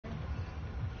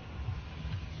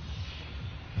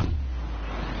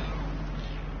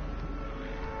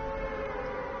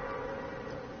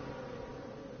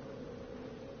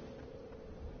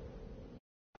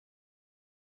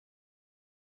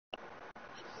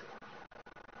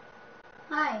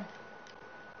Hi.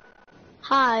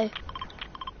 Hi.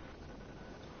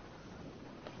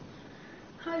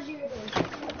 How's your day?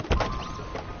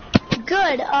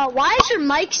 Good. Why does your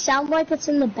mic sound like it's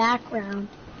in the background?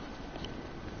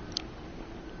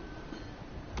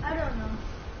 I don't know.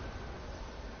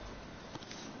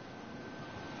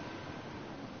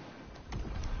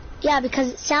 Yeah, because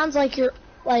it sounds like you're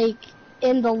like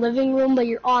in the living room, but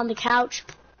you're on the couch,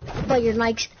 but your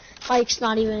mic's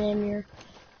not even in your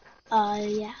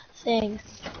thing.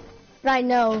 But I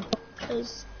know,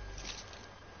 cause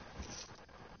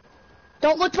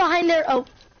don't look behind there. Oh,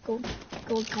 gold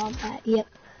combat. Yep,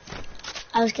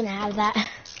 I was gonna have that,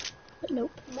 but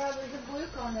nope. Bro, there's a blue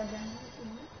combat then.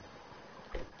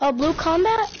 Oh, blue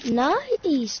combat?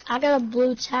 Nice. I got a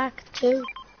blue tack too.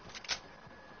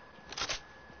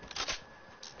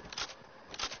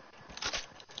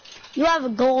 You have a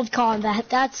gold combat.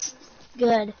 That's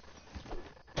good.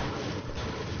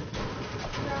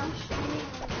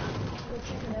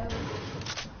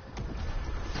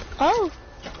 Oh,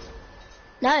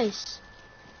 nice.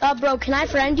 Bro, can I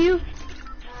friend you?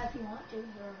 If you want to,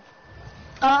 bro.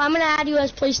 I'm gonna add you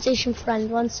as PlayStation friend.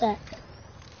 1 sec.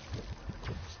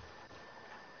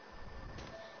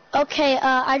 Okay,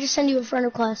 I just send you a friend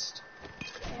request.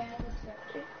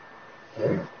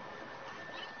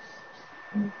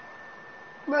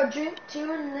 Bro, drink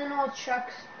 2 and then I'll chuck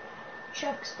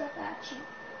stuff at you.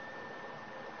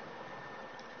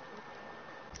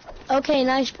 Okay,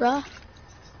 nice, bro.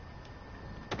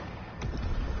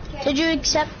 Did you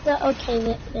accept the?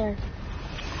 Okay, there.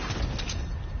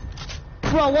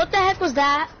 Bro, what the heck was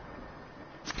that?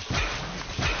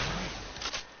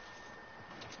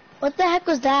 What the heck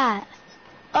was that?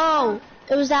 Oh,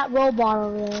 it was that robot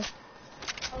over there.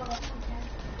 Oh, okay.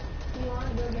 You want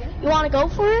to go get it? You want to go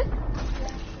for it? Yeah,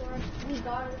 sure. We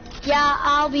got it. Yeah,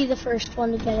 I'll be the first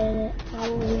one to get in it,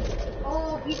 probably.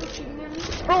 Oh, people shooting at me?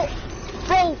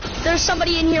 Bro, there's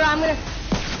somebody in here.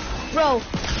 Bro,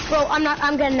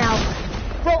 I'm getting out.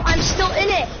 Bro, I'm still in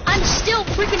it. I'm still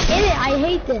freaking in it. I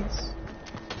hate this.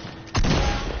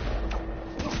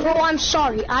 Bro, I'm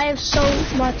sorry. I have so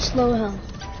much low health.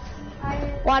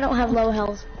 Well, I don't have low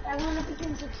health.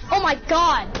 Oh my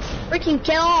god! Freaking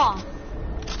get off!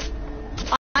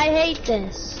 I hate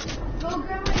this. Go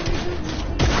grab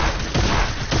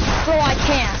Bro, I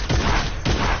can't.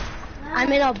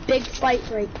 I'm in a big fight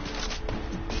right.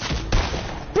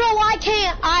 Bro, I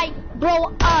can't.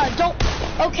 Don't.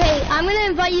 Okay, I'm gonna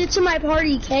invite you to my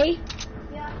party, okay?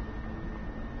 Yeah.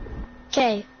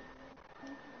 Okay.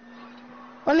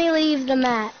 Let me leave the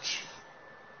match.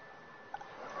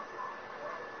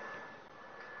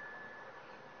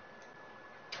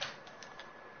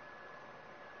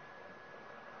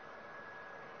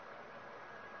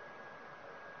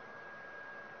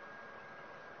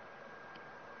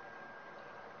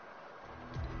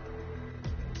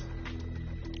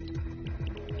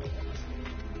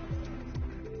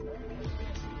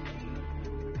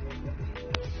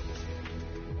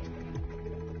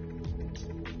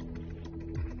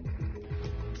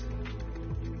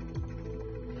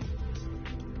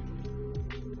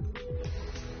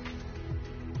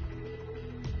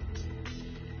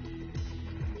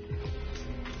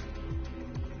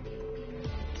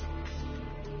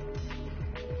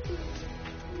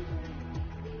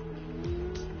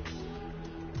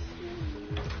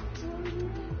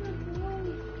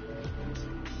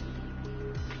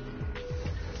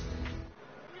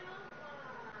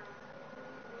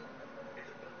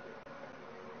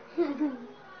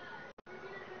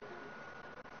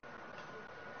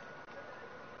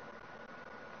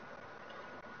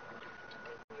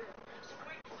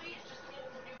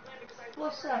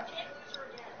 What's up?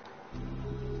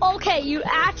 Okay, you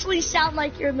actually sound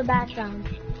like you're in the background.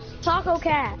 Taco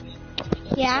Cat.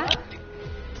 Yeah?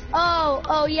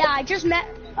 Oh yeah, I just met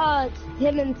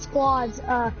him in squads.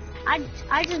 I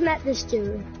just met this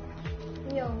dude.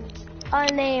 Yo.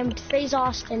 Named FaZe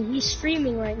Austin. He's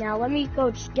streaming right now. Let me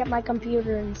go just get my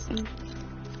computer and see.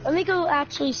 Let me go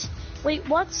actually. Wait,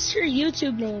 what's your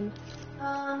YouTube name?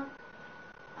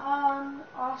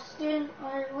 Austin.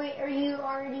 Wait, are you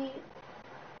already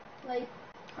like?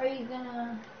 Are you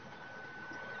gonna?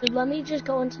 Dude, let me just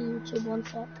go into YouTube 1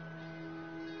 sec.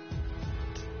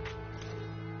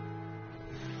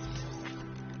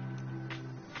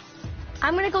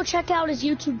 I'm gonna go check out his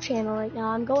YouTube channel right now.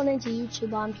 I'm going into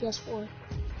YouTube on PS4.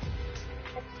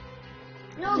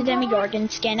 No, The Demogorgon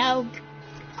skin. Oh,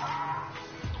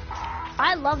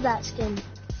 I love that skin.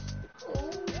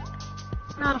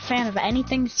 not a fan of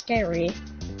anything scary.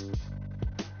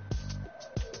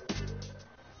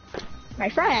 My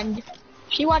friend,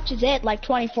 she watches it like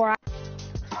 24 hours.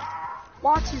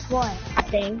 Watches what? I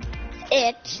think.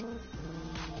 It,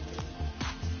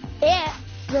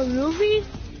 the movie?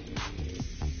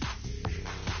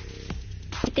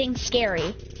 Anything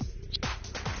scary.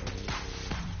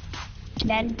 And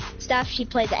then stuff, she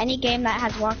plays any game that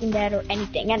has Walking Dead or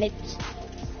anything, and it's...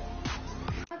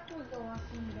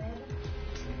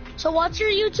 So what's your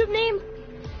YouTube name?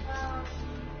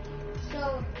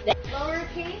 So,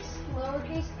 lowercase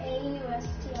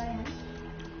A-U-S-T-I-N.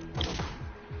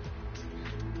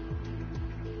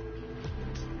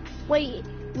 Wait,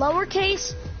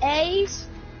 lowercase a's?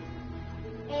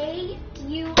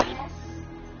 A-U-S.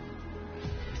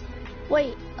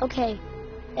 Wait, okay.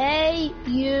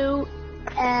 A-U-S-T-I-N.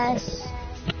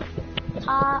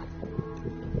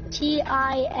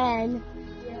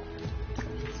 Yeah.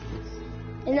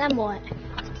 And then what?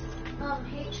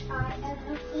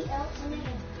 H-I-N-F-E-L-M-A-N.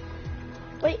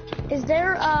 Wait, is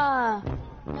there No,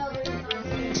 there's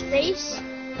not. space?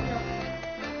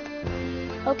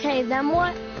 No. Okay, then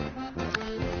what?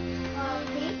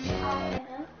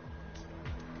 H-I-N.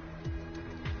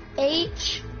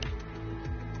 H-R...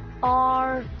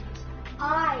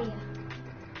 I.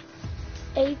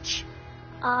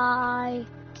 H-I...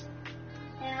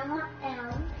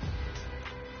 M-M.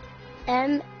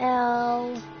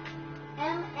 M-L...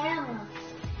 M-M.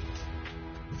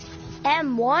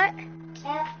 M what?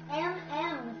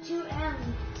 M-M. 2 M.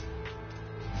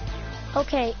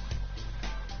 Okay.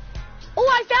 Oh,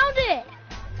 I found it!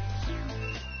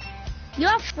 You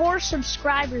have 4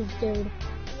 subscribers, dude.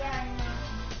 Yeah, I know.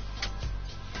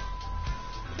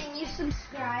 Can you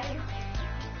subscribe?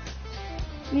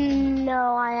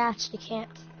 No, I actually can't.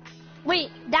 Wait,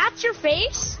 that's your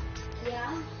face?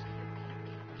 Yeah.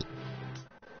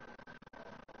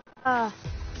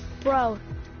 Bro.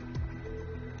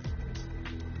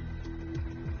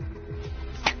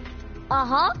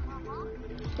 Uh-huh.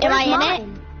 Am I in it?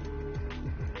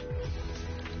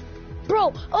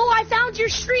 Bro, oh, I found your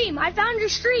stream. I found your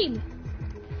stream.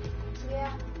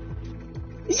 Yeah.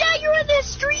 Yeah, you're in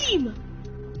this stream.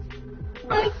 Oh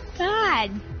my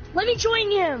god. Let me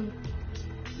join him.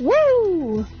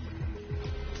 Woo!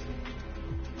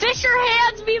 Fisher,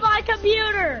 hands me my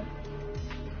computer.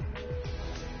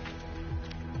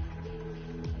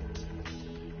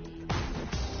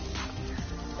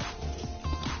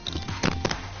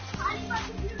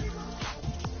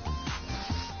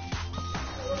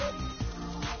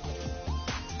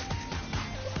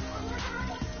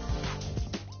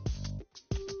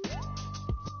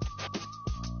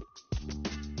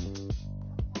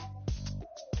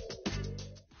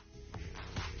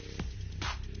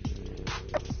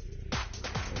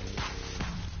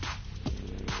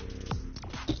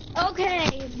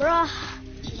 Okay, bruh.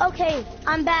 Okay,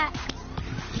 I'm back.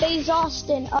 FaZe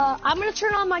Austin. I'm gonna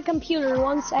turn on my computer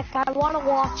 1 sec. I wanna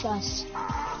watch us.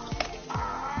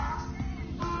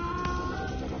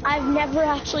 I've never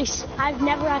actually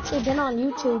been on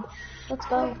YouTube. Let's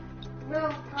go.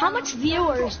 Bro, How much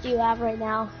viewers do you have right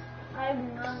now? I have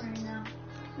none right now.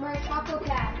 We're Taco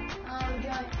Cat.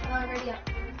 Join. Ready up.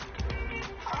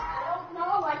 I don't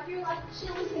know. I feel like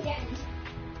chilling again.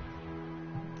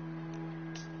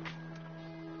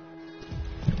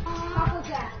 Taco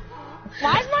Cat.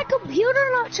 Why is my computer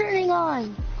not turning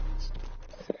on?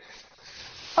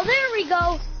 Oh, there we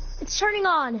go. It's turning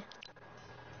on.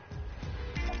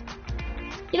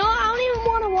 You know, I don't even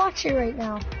want to watch it right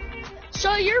now.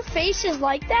 So your face is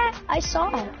like that? I saw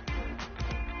it.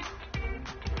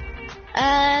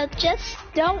 Just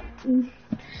don't...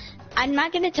 I'm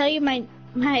not gonna tell you my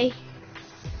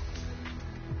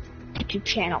YouTube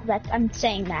channel. I'm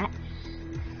saying that.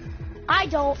 I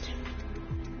don't.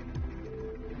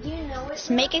 Do you know it? Just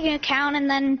make an account and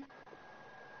then...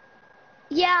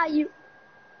 Yeah, you...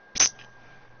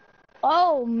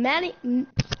 Oh,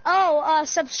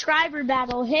 subscriber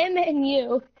battle. Him and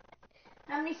you.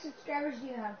 How many subscribers do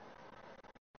you have?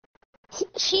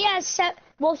 He has 7.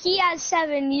 Well, he has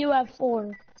 7. You have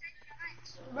 4.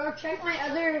 Bro, check my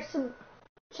other.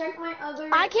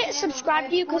 I can't subscribe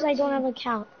to you because I don't have an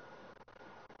account.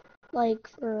 Like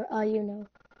for you know.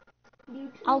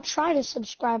 YouTube. I'll try to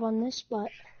subscribe on this, but.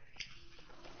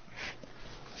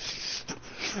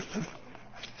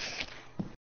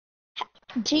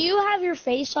 Do you have your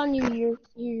face on your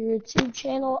YouTube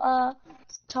channel,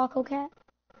 Taco Cat?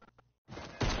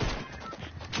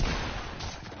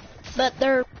 But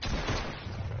they're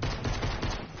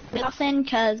often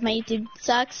because my YouTube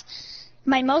sucks.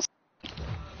 My most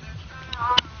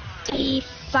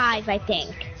 35, I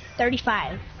think.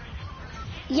 35.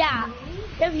 Yeah.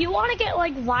 If you want to get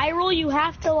like viral, you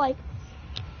have to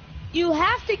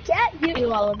get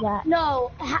Do all of that.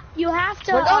 No, you have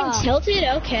to. We're going tilted,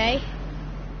 okay.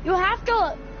 You have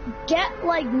to get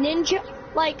like ninja,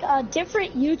 like a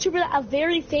different YouTuber, a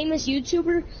very famous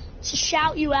YouTuber, to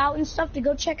shout you out and stuff, to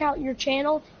go check out your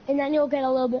channel, and then you'll get a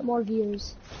little bit more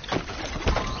views.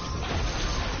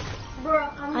 Bro,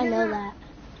 I know that.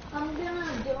 I'm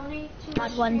gonna donate to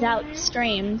Odd Ones Out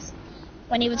streams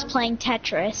when he was playing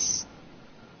Tetris.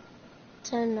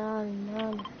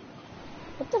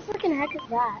 What the freaking heck is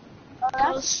that?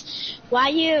 Why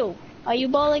you? Are you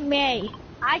bullying me?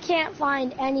 I can't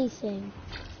find anything.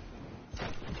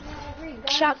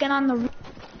 Shotgun on the roof.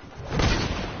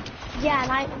 Yeah,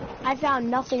 and I found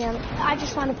nothing. I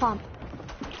just found a pump.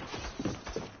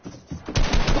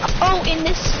 Oh, in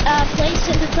this place,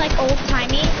 since it's like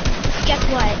old-timey, guess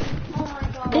what? Oh my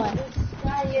god.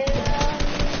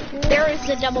 There is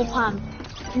a double pump.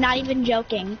 Not even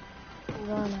joking.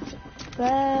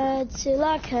 I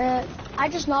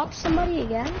just knocked somebody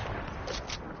again.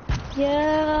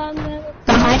 Yeah, I'm gonna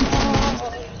Behind.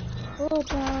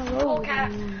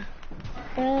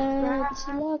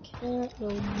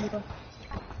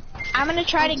 I'm gonna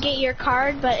try to get your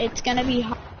card, but it's gonna be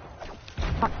hard.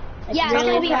 Yeah, it's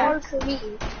gonna be hard for me.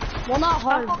 Well, not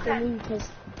hard for me, because...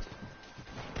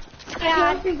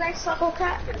 Yeah, you guys Taco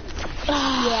Cat?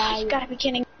 Yeah, You gotta be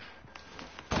kidding.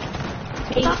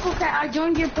 Taco Cat, I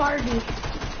joined your party.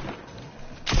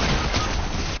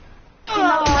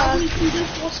 Now we can do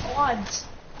full squads.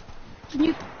 Can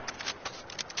you...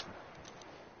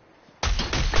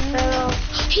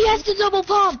 He has the double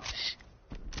pump!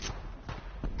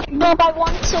 No, I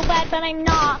want it so bad, but I'm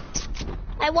not.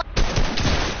 I want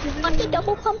the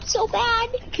double pump so bad.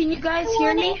 Can you guys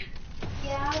hear me?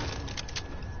 Yeah.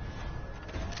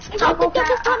 I want the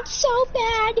double pump so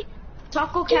bad.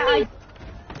 Taco Cat,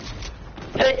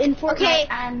 in Fortnite, Okay.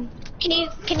 and...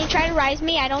 Can you try to rise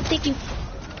me? I don't think you.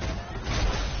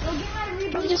 Go get my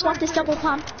reboot. I just want this double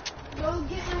pump. Go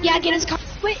get my Yeah, get his card.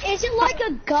 Wait, is it like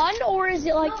a gun, or is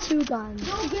it like two guns?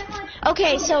 Go get my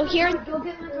Okay, so here, Go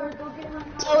get my card. Go get my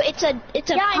card. so it's a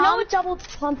Yeah, I know pump, what double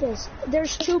pump is.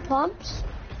 There's two pumps.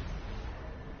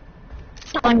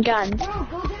 one gun. Bro,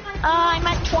 go get my I'm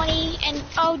at 20, and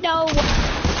oh no.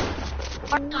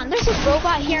 Hold on, there's a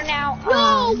robot here now.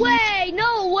 No way!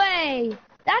 No way!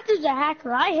 That dude's a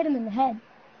hacker. I hit him in the head.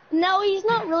 No, he's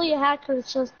not really a hacker.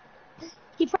 It's just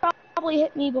he probably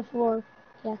hit me before.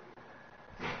 Yeah.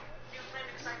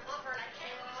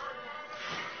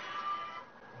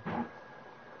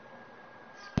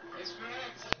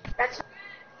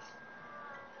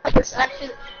 That's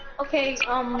actually okay.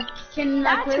 Can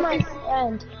I That's play my with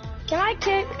friend. Can I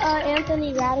kick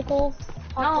Anthony Radical?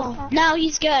 No. No,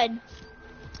 he's good.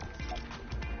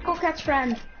 Taco Cat's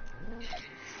friend?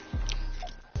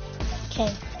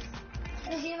 Okay.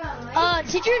 Is he my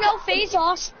Did you know Phase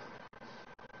Off?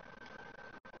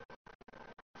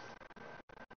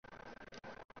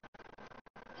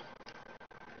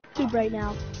 Right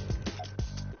now.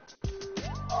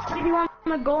 If you want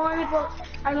to go on it, but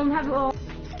I don't have a.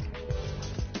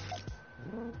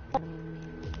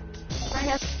 I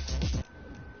have.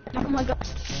 Oh my god.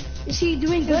 Is he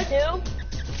doing good?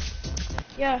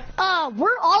 Yeah.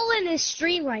 We're all in this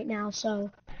stream right now,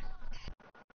 so.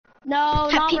 No,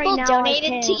 Have not people right now.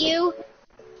 donated to you?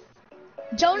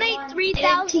 Donate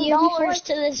 $3,000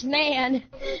 to this man.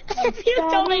 If you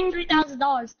donate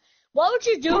 $3,000, what would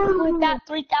you do with that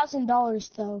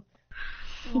 $3,000 though?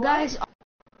 You guys.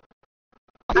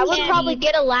 I would probably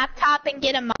get a laptop and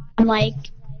get a mom, like,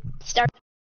 start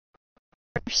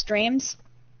streams.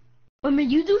 I mean,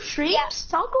 you do streams,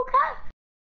 Taco Cat?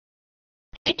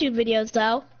 YouTube videos,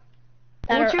 though,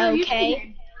 that What's are your okay. YouTube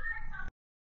name?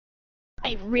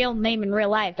 My real name in real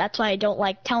life. That's why I don't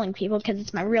like telling people, because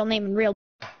it's my real name in real.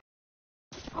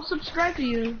 I'll subscribe to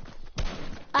you.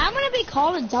 I'm gonna be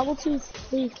called a double tooth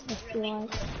thief if you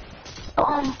want.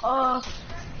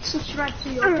 Subscribe to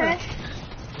you, okay?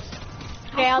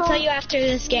 Okay, I'll tell you after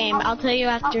this game. I'll tell you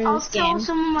after I'll this tell game.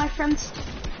 some of my friends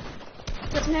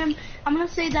with him. I'm gonna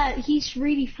say that he's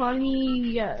really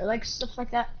funny, like stuff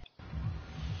like that.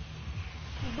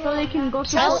 So they can go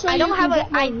support. I don't have a.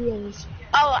 I Reels.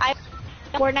 have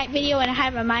a Fortnite video and I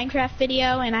have a Minecraft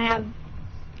video and I have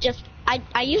just I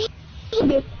usually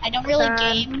I don't really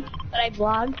game, but I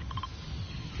vlog.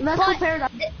 Let's But- compare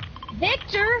that.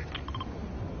 Victor,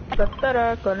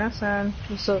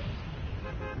 So,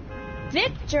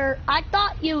 Victor, I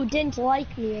thought you didn't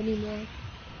like me anymore.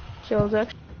 she was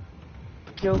actually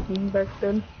joking back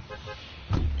then.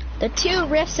 The two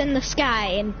rifts in the sky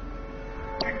and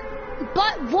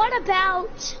But what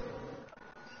about?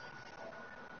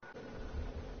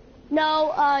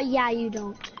 No, yeah, you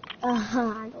don't.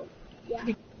 I don't. Yeah.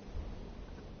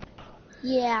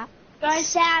 Yeah. Guys,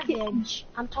 savage.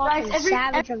 I'm talking guys,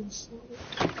 savage.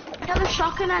 I have a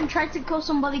shotgun and tried to kill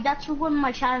somebody. That's one of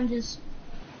my challenges.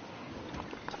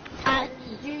 5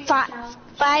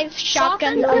 shotgun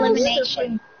Shotgun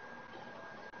elimination.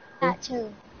 That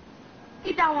too.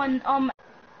 Take that one.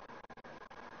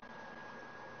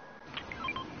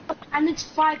 And it's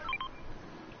 5.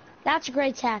 That's a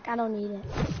great tack. I don't need it.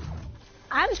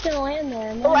 I was gonna land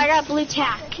there. Man. Oh, I got blue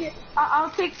tack. I'll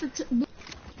take the.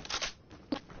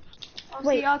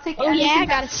 Wait. I'll take. Oh yeah, I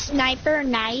got a sniper.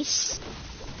 Nice.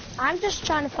 I'm just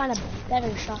trying to find a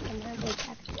better shotgun than a great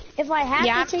tack. If I have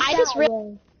Yeah, to take I that just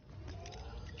away.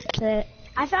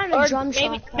 I found a Or drum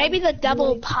maybe, shotgun. maybe the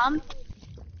double pump.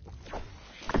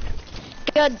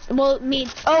 Good. Well,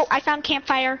 oh, I found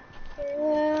campfire.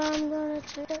 I'm gonna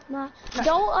take my.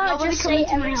 Don't Nobody just come say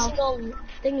into my every house. single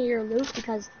thing in your loot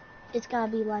because it's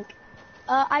gonna be like,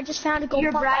 I just found a gold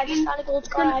You're pump, I just bragging? found a gold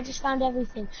scar, I just found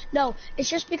everything. No, it's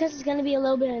just because it's gonna be a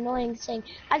little bit annoying saying,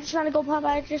 I just found a gold pump,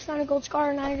 I just found a gold scar,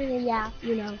 and I didn't. Yeah,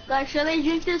 you know. Guys, should I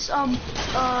drink this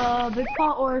big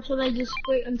pot or should I just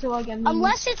wait until I get minis?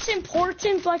 Unless it's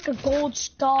important, like a gold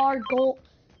star,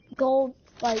 gold,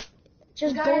 like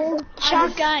just gold.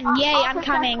 Shotgun. Yay, I'm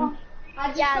coming.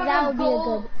 Yeah, that would be a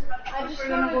good. I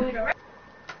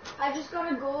just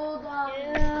got a gold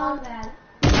combat.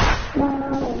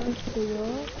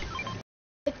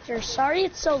 Victor, sorry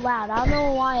it's so loud. I don't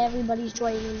know why everybody's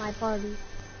joining my party.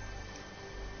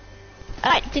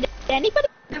 Did anybody?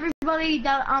 Everybody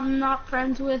that I'm not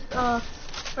friends with, Yeah,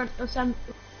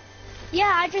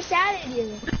 I just added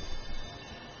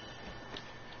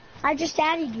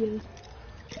you.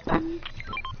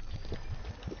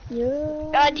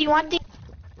 Yeah. Do you want the?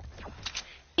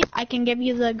 I can give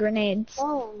you the grenades.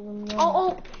 Oh, no.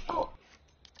 Oh.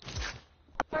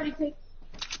 I already picked.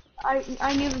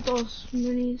 I needed those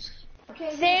minis.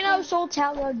 Okay, Thanos Old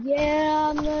Tower. Yeah,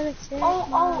 I'm gonna take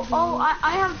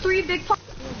I have 3 big pots.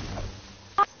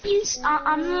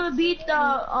 I'm gonna beat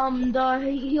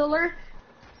the healer.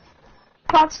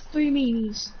 Pots 3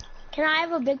 minis. Can I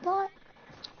have a big pot?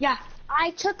 Yeah.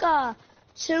 I took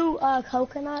 2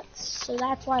 coconuts, so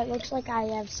that's why it looks like I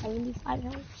have 75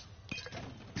 health.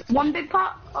 1 big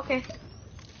pot? Okay.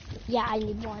 Yeah, I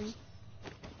need 1.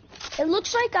 It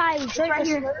looks like I drank right a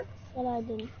here. slurp, but I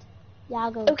didn't. Yeah,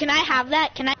 I'll go. Oh, can I have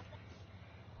that? Can I?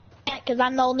 Because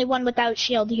I'm the only one without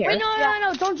shield here. Wait,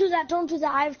 no, don't do that,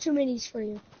 I have 2 minis for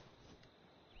you.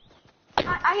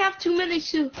 I have 2 minis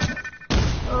too.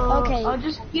 Okay. I'll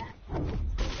just get.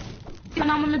 And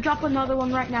I'm gonna drop another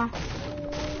one right now.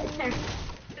 Right there.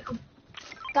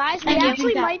 Guys, we Thank you.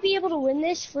 actually That. might be able to win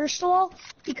this, first of all,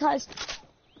 because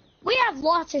we have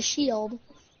lots of shield.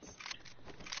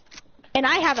 And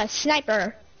I have a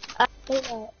sniper. Wait,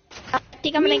 I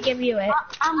think I'm gonna give you it.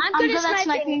 I'm good at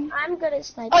sniping. I'm good at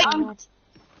sniping. Oh,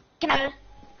 Can I?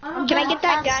 Can I get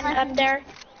that gun up there?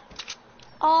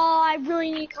 Oh, I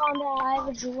really need combat. I have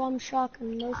a drum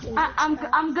shotgun. No thing.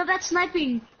 I'm good at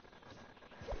sniping.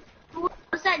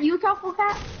 Was that you, Truffle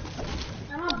Cat?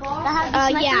 I'm a boss. That has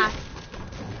the sniper? Yeah.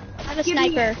 I have a Give me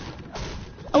sniper.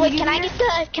 Oh wait, can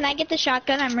I get the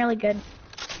shotgun? I'm really good.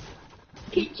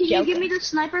 Can you give me the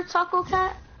sniper, Taco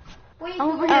Cat? Wait, I'm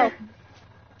over wait, here.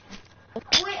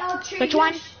 wait, I'll trade Which you.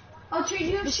 one? I'll trade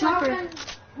you a The sniper. shotgun.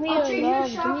 I'll trade you a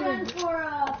shotgun for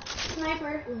a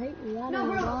sniper. No,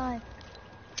 bro.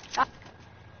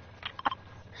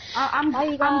 I'm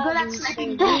good at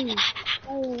sniping.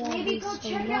 Maybe go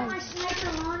check out my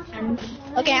sniper launcher.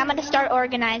 Okay, I'm gonna start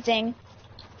organizing.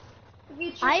 If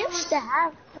you check I out used to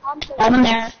have something. That one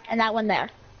there and that one there.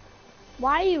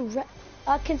 Why are you?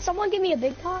 Can someone give me a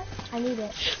big pot? I need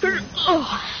it.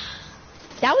 Oh,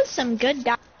 that was some good.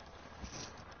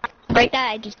 Break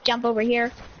that. I just jump over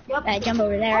here. Yep. I jump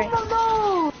over there.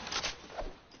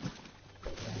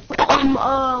 Oh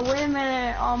no! Wait a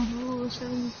minute. Blue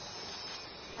 7.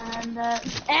 And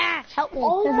Help me.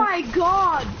 oh my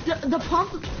God! The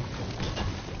pump.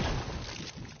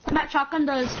 That shotgun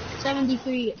does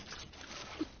 73.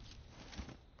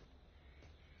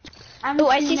 Oh,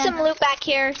 I see some loot back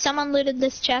here. Someone looted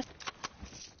this chest.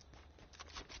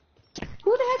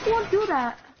 Who the heck won't do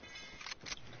that?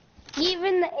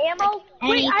 Even the ammo?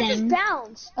 Wait, I just Anything.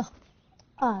 bounced.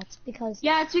 Oh, it's because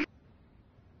Yeah, it's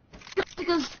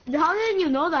because how did you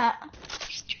know that?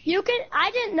 you can. I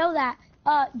didn't know that.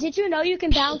 Did you know you can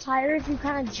bounce higher if you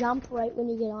kind of jump right when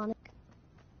you get on it,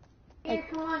 Here,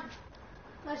 come on.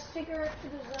 Let's take her to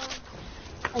the zone.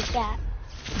 like that?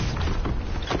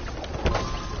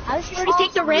 I was You already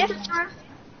take the rift?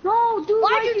 No, dude.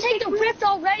 Why'd you take the rift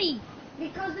already?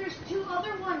 Because there's 2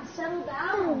 other ones. Settle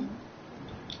down.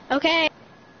 Okay.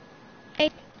 Whoa.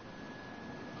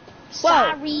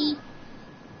 Sorry.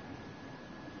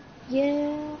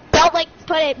 Yeah. Don't like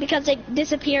put it because it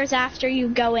disappears after you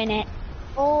go in it.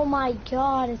 Oh my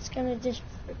god, it's gonna just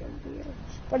freaking weird.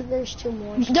 But there's 2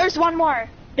 more. There's one more.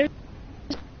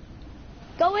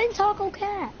 Go in, Taco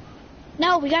Cat.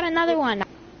 No, we got another one.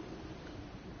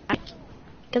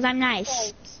 Because I'm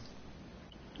nice.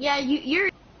 Yeah,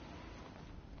 you're.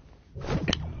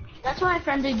 That's why I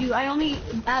friended you. I only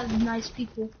have nice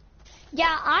people.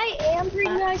 Yeah, I am pretty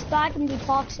nice, but I can be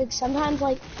toxic. Sometimes,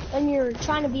 like, when you're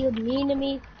trying to be mean to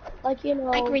me, like, you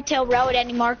know. I can't Retail Road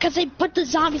anymore because they put the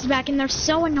zombies back and they're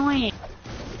so annoying.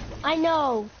 I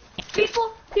know.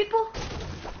 People.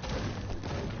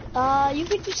 You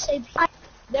could just say,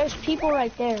 there's people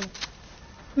right there.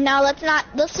 No, let's not.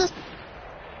 Let's just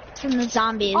from the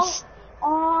zombies.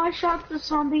 Oh, I shot the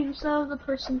zombie instead of the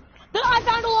person. No, I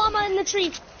found a llama in the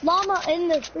tree. Llama in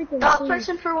the freaking tree.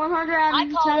 Person for 110.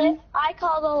 I called it. I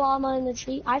called the llama in the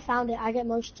tree. I found it. I get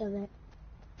most of it.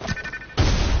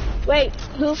 Wait,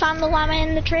 who found the llama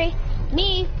in the tree?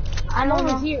 Me. I'm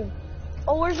over here.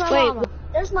 Oh, where's my llama?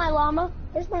 There's my llama.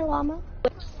 There's my llama.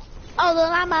 Oh, the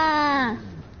llama.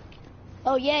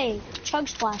 Oh, yay. Chug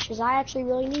splashes. I actually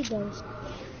really need those.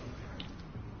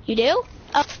 You do?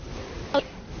 Oh.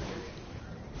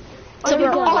 So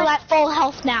we're all at full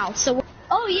health now. So.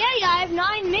 Oh, yay. I have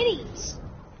 9 minis.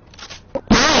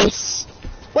 Nice.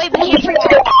 Wait, but you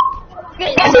forgot.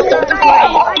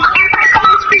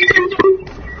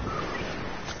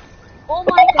 Oh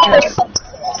my god.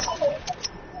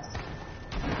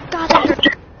 God, that hurt.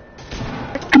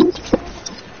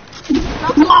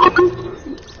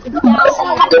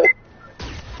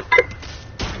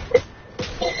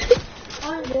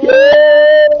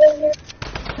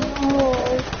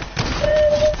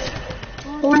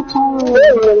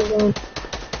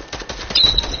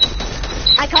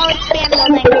 I call it spam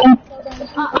building.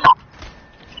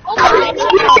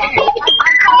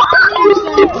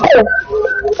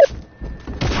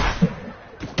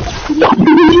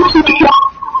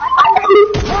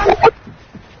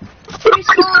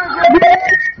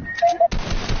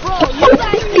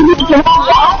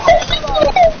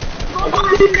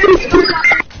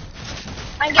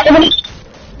 I'm getting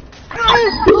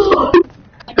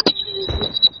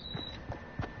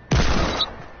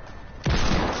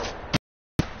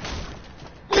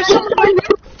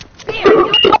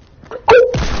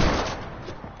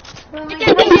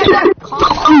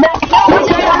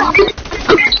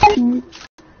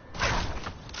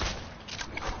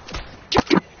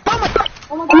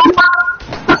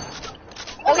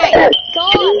Okay, go.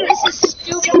 This is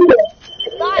stupid.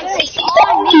 Guys, it's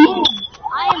on me.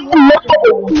 I am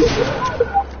laughing.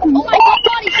 Oh my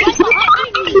god, he's right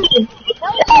behind me.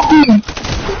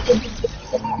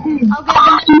 I'll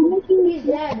get him. He's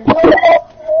dead.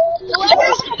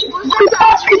 Whoever's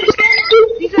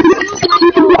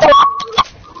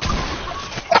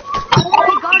oh my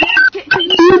god, can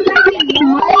you stop making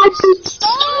noise?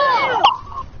 Stop!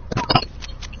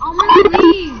 I'm gonna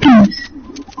leave.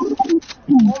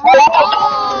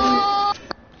 Oh!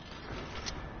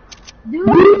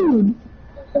 Dude!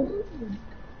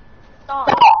 Stop.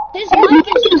 His mic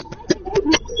is just...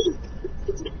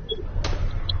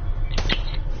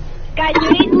 Guys, you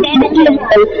need bandages.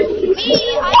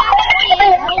 Me, I actually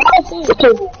am really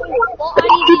cool. Well, I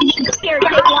need these. Here,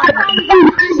 take one.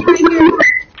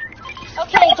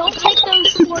 Okay, don't take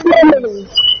those 4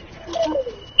 minutes.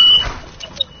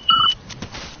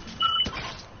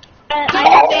 I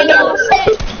have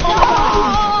bandages.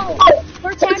 No!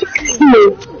 We're taxing.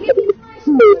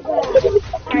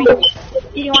 Sorry.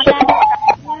 Do you want that?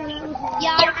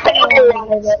 Yeah, I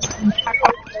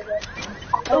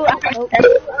Ooh, because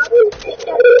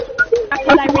I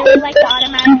really like the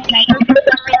automatic sniper for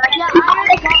some reason. Yeah, I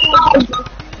already got one.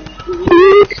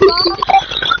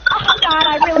 Oh god,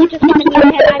 I really just want to be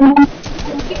ahead.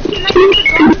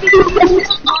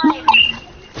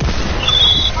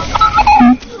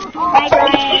 Hi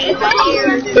guys,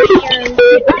 cheers.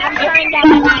 I'm turning down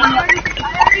my mic.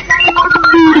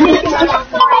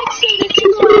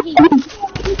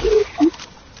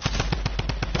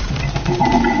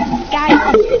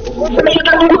 Guys, we're forgetting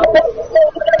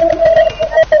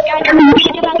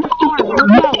about the storm.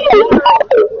 Let's go.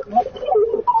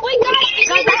 Wait,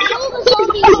 guys, I killed the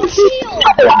zombies with shield.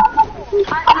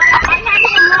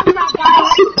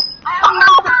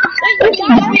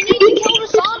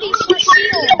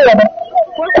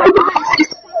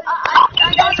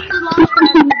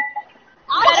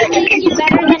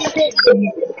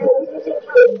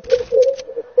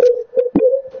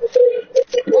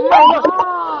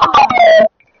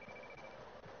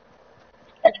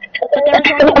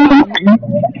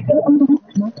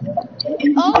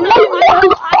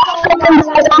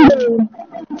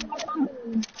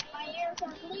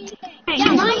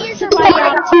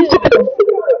 You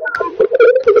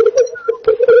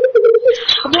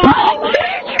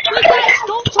guys,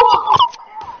 don't talk.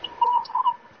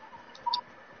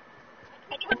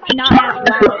 Not as loud,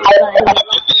 but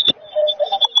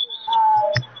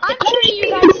I'm sure you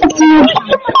guys can hear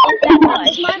that much.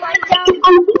 Is my mic down?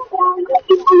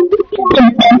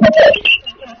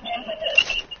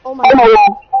 Oh my god.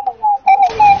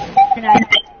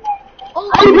 Oh,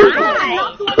 I'm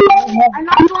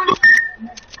not going.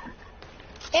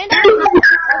 And I'm not.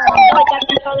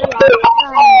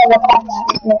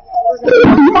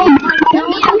 Let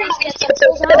me at least get some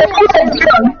souls out.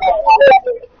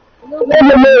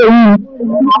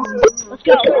 Let's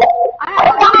go.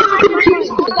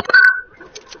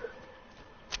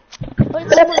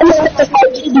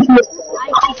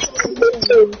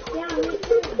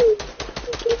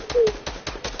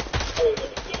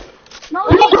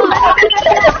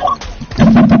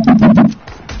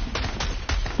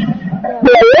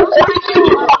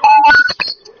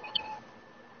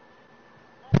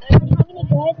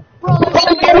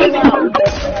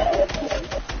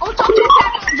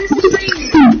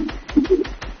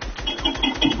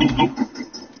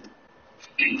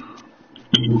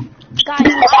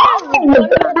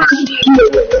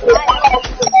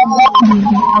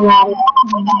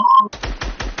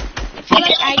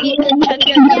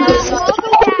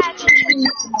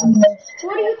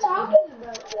 What are you talking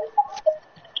about?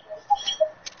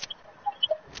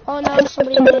 Oh no,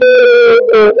 somebody did.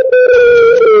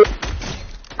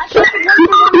 I shot the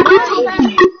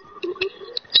one.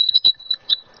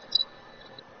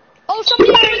 Oh,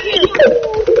 somebody right here.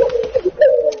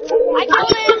 I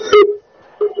killed him.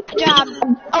 Good job.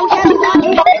 Oh, he has a lot of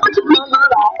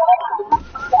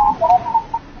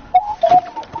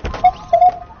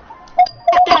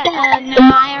no,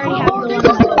 I already have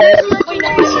the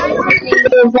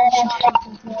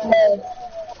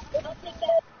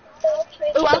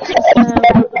oh, I'll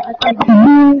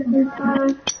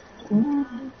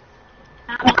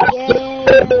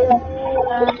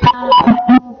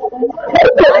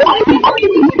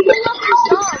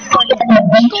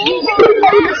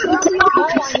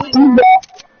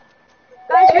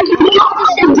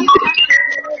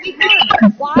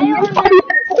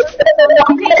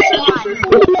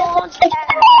take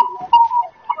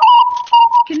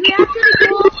Can we actually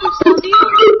go off the studio?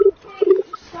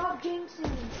 Stop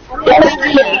jinxing.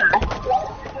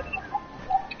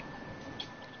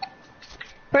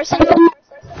 Personally,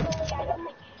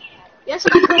 Yes, I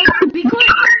could. We could.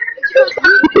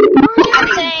 I'm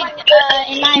saying,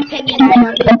 in my opinion, I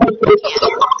don't think we can.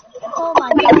 Oh my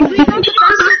god. We have the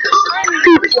best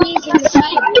amazing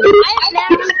team. I have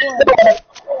max wood.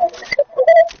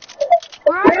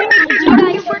 Where are you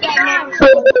guys for that max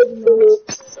wood?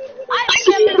 I have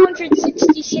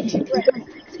 766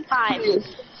 drive.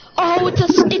 Oh, it's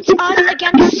us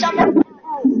against someone.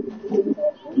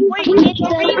 Wait, if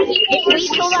we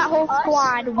kill that whole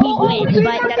squad, we win.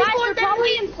 But guys, they're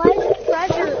probably in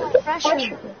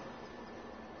pressure.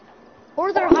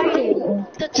 Or they're hiding.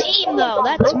 The team, though,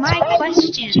 that's my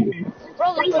question.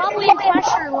 Bro, they're probably in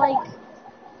pressure,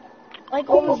 like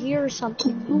over here or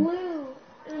something. Blue.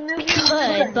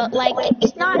 Good, but like,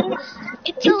 it's not.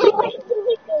 It's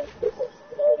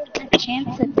a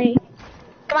chance that they.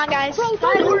 Come on, guys. Bro,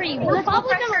 don't worry. We're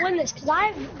probably gonna win this because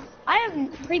I have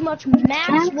pretty much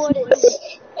max wood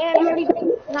and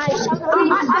everything. Nice. I'm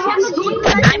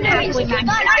halfway max.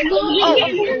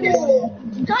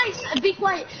 Guys, be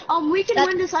quiet. We can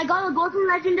win this. I got a golden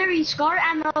legendary scar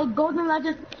and a golden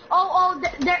legend.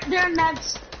 They're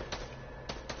next.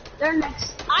 They're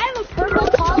next. I have a purple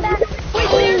combat. Wait,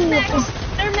 they're next.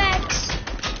 They're next.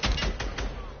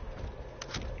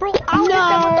 Bro, I'll hit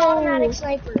them with the automatic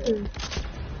sniper.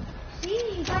 See,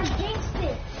 you guys jinxed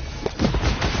it.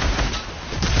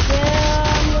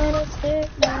 Yeah, I'm gonna stick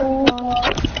now.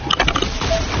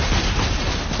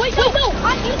 Wait, no!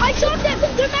 I shot them!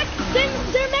 Their mech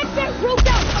broke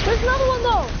down! There's another one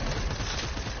though!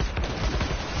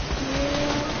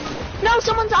 No,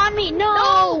 someone's on me!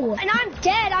 No! And I'm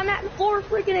dead! I'm at 4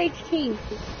 freaking HP!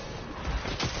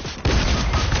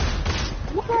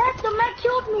 What the heck? The mech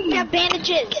killed me! I have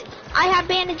bandages! I have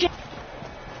bandages!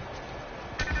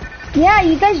 Yeah,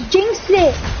 you guys jinxed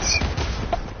it.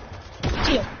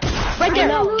 Right there!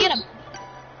 Get him!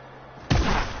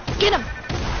 Get him!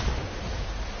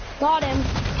 Got him!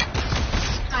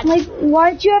 Like,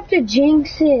 why'd you have to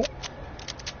jinx it?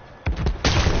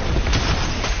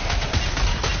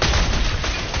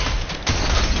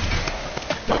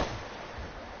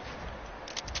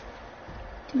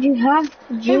 Did you have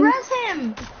to jinx? Hey, res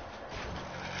him!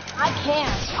 I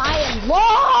can't. I am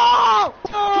low!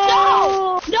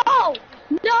 No! No!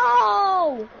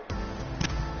 No!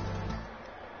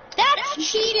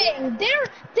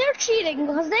 they're cheating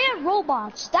because they had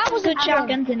robots. That was Good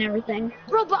shotguns and everything.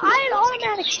 Bro, but I had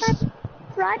automatic shots.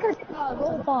 Bro, I could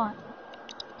robot.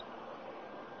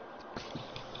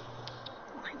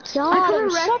 God, I'm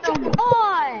such a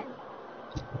bot.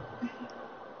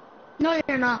 No,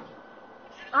 you're not.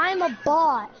 I'm a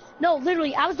bot. No,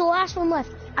 literally, I was the last one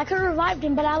left. I could have revived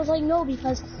him, but I was like, no,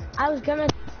 because I was gonna.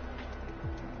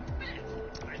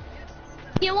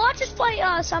 You want to just play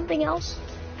something else?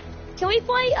 Can we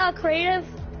play creative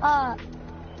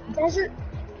desert?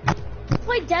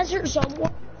 Play Desert Zone.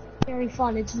 Very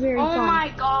fun. It's very fun. Oh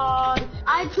my god.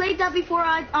 I played that before.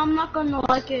 I'm not gonna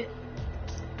like it.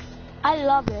 I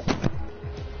love it.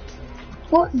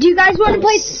 Well, do you guys want to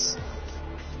play?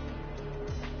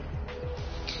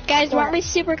 Guys, weren't we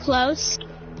super close?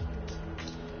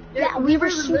 Yeah, we were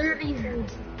literally.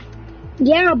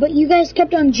 Yeah, but you guys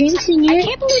kept on jinxing I it.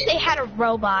 can't believe they had a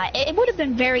robot. It would have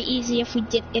been very easy if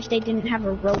they didn't have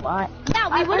a robot. Yeah,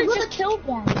 we would have just killed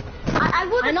them. I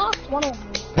would I have. knocked one of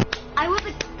them. I would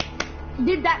have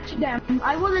did that to them.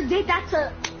 I would have did that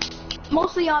to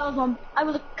mostly all of them. I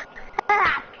would have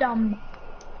clapped them.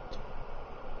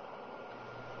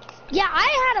 Yeah,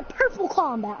 I had a purple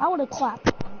combat. I would have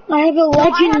clapped. I have a I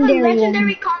have a legendary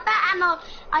legendary one. combat and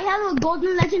I have a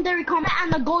golden legendary combat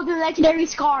and a golden legendary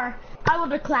scar. I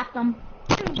would have clapped them.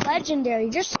 Legendary.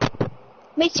 Just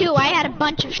Me too. I had a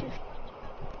bunch of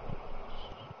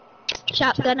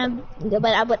shotgun,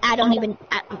 but I don't even.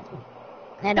 I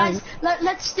don't. Guys,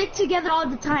 let's stick together all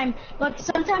the time. But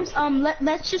sometimes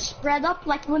let's just spread up.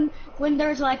 Like when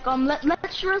there's like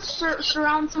let's just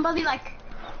surround somebody. Like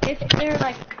if they're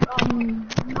like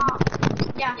not,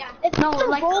 yeah. If No, it's a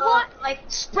like robot, like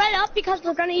spread up because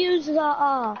we're gonna use the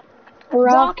Rocket.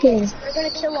 rockets. We're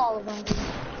gonna kill all of them.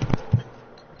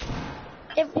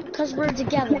 Because we're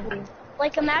together.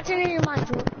 Like imagine in your mind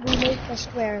we make a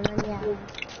square and then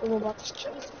the robots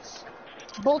chase us.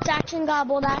 Bolt action, got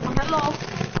bolt action. hello.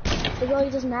 It really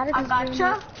doesn't matter. I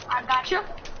gotcha.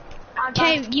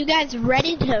 Okay, you guys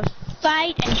ready to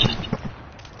fight and swing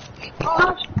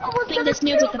this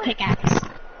noob with the pickaxe?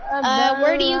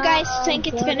 Where do you guys think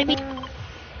it's gonna be?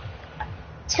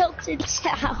 Tilted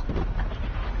Town.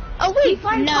 Oh We wait,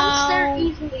 find punks there no.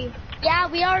 easily. Yeah,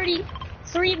 we already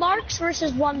 3 marks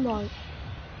versus 1 mark.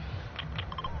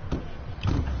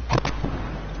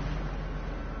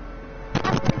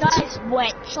 Guys,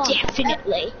 wet,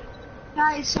 definitely.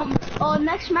 Guys,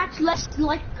 next match, let's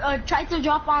try to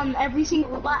drop on every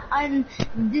single robot and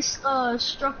this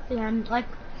structure and like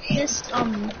this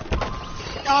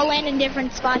All land in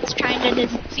different spots trying to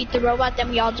defeat the robot, then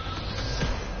we all.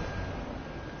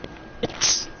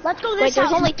 Let's go this Wait, there's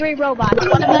house. only 3 robots.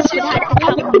 One of us would have to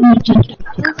come.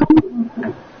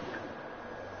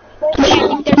 Okay, I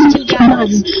think there's 2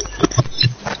 guys.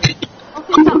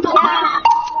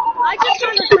 I just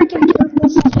turned the freaking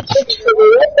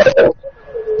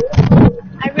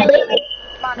I really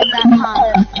wanted that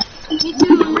hard. Me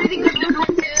too. I'm really good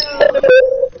with it too.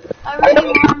 I really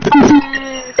want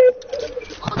it.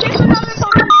 Oh, there's another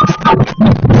pump.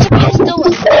 I still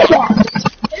want that.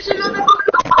 There's another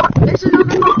pump. There's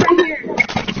another pump right here.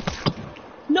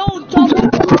 No double.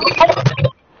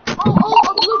 Oh,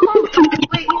 a blue pump.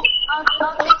 Wait,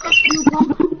 I'll take this blue pump.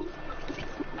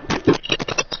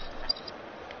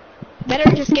 Better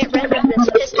just get rid of this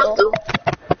pistol.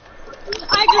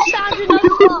 I just found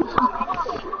another pump.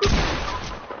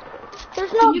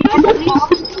 There's no You guys at least.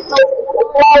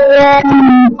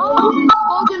 Oh,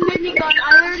 golden minigun. I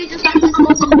already just got this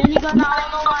golden minigun. I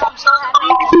don't know why I'm so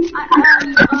happy.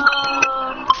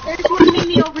 There's one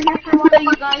mini over here for one of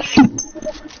you guys.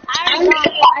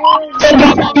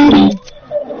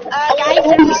 Guys,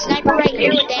 there's a sniper right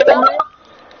here with ammo.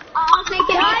 I'll take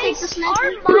it. I'll take the Guys, sniper.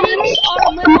 our mics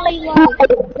are literally low.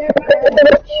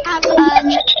 Have a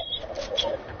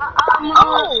I'm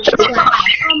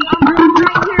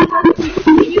right here.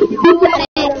 Can you do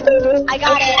it? I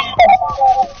got it.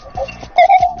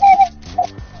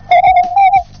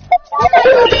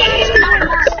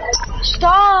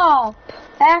 Stop.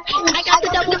 Action. I got the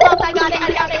double pump. I got it.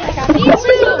 Me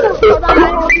too.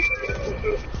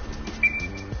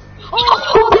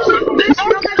 Hold on. There's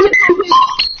another two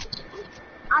pumps.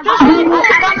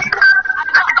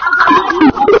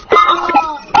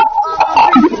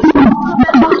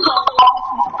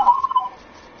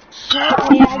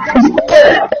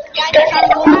 Guys, I found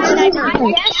a golden sniper.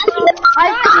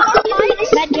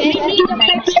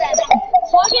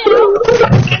 Plug it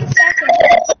out. 10 seconds.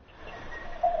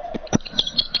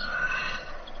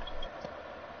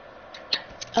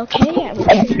 Okay, I will do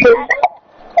that.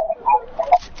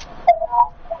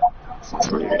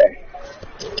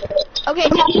 Okay,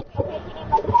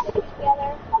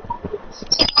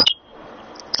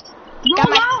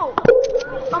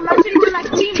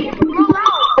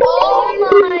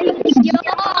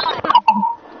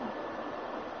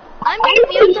 I'm gonna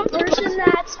mute the person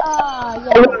that's, yeah.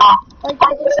 Like,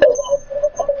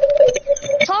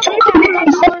 talking about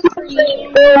Bachelor for you.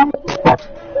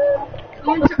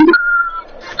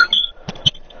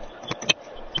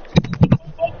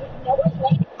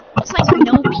 It's like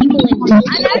no people in town.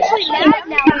 I'm actually mad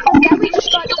now because Debbie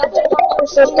just got double bumper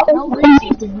so nobody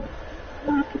did.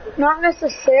 Not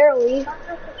necessarily.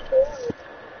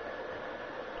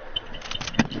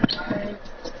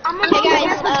 Hey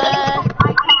guys,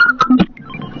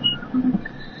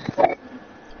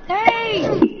 Hey!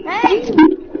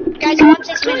 guys, I want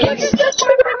 6 minutes.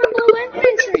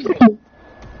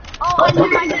 Oh, I know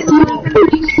my infantry.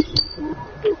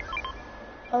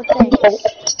 Okay.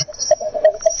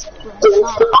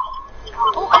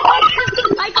 Oh, I got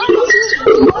two.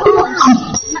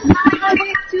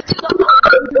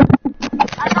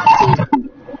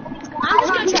 I'm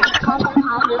just gonna try to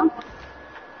compound him.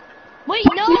 Wait,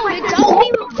 no, it doesn't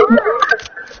even work.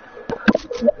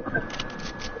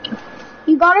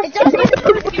 You gotta It doesn't even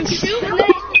work. You shoot and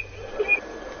then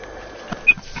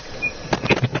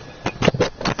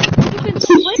you can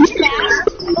switch fast,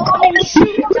 but when you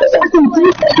shoot, it doesn't do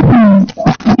it.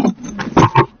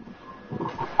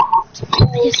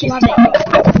 I just love it.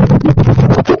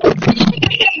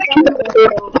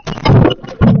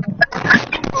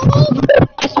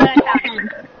 That's what I found.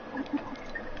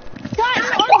 Guys,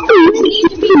 our legs need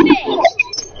to be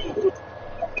fixed.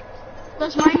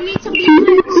 Does mine need to be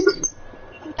fixed?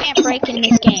 You can't break in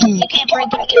this game. You can't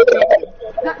break in it.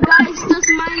 Guys, does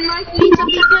mine like need to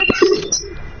be fixed?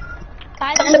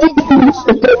 Guys, I need to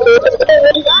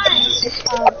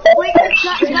Wait,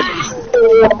 guys.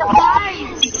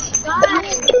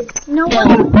 no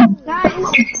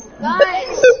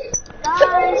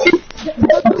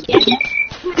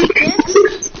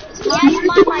Yes,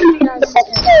 my mic does.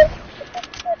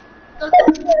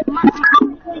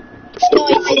 No,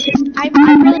 I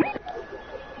really...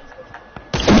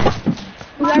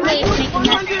 Whoever is making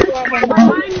that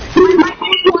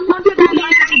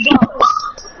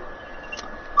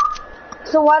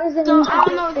So why does it So need I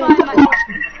don't know if I like.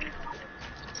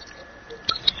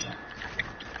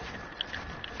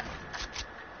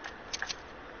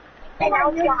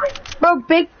 Bro,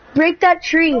 break that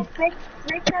tree.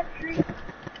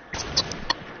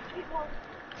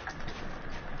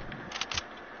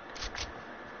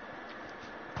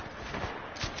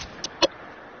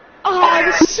 Oh, I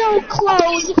was so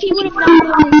close. If he would have not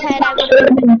moved his head, I would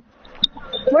have been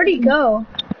Where'd he go?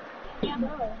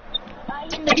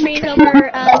 in the trees over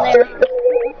there.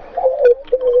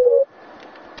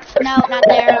 No, not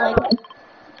there. Like,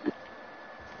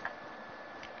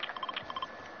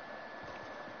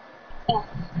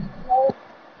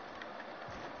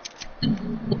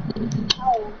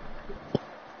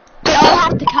 we all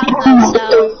have to come though,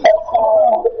 so.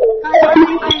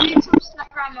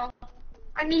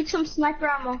 I need some sniper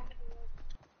ammo.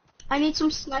 I need some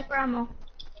sniper ammo.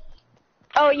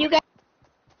 Oh, you guys.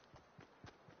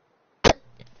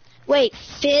 Wait,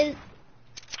 Fizz.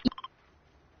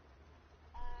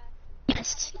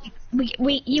 Yes,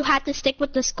 you had to stick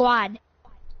with the squad.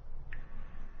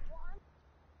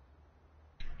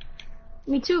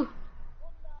 Me too.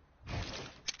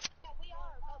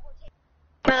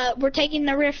 We're taking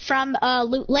the rift from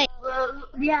Loot Lake.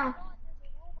 Yeah.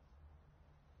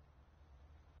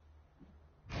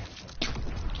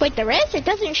 Wait, there is? It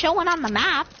doesn't show one on the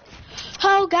map.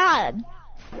 Oh God.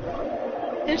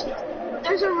 There's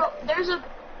a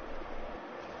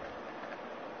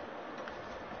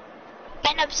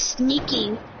Kind of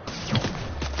sneaky.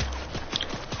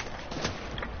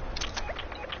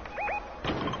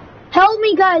 Help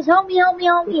me, guys. Help me.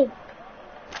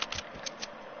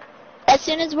 As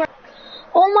soon as we're.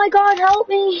 Oh my god, help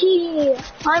me.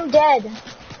 I'm dead.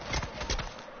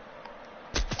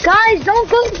 Guys, don't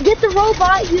go get the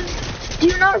robot. Do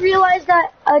you not realize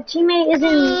that a teammate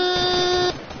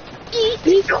isn't...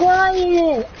 Be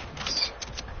quiet.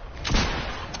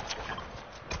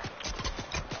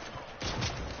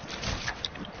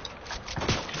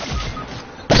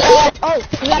 Oh,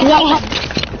 yeah.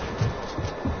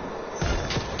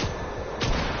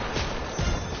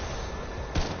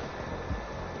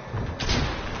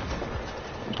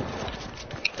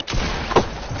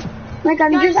 Like,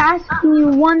 I'm just asking you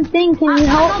one thing, can you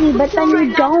help me? But then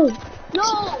you don't.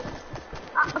 no.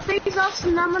 Face us,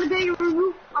 and I'm gonna get you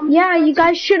removed. Yeah, you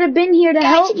guys should have been here to Guys,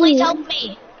 help please me. help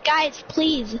me. Guys,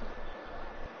 please.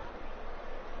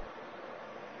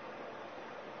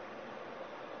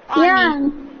 Yeah.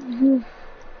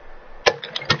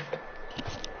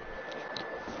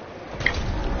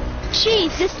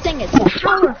 Jeez, this thing is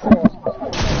powerful.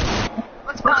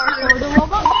 What's powerful? The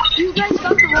robot? You guys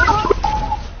got the robot?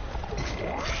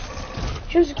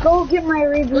 Just go get my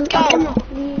reboot. Go.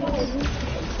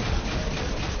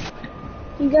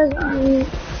 You guys.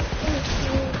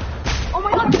 Oh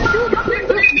my god, dude, up there,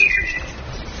 dude.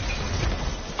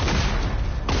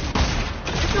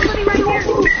 Somebody right here.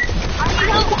 I need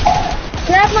help.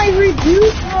 Grab my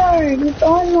reboot card. It's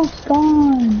almost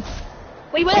gone.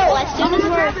 Wait, let's do this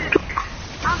work.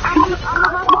 I'm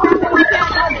about to grab it. Okay, I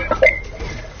got it.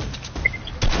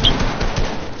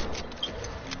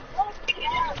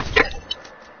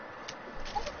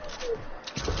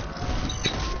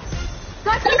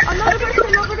 Guys, another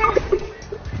person over there.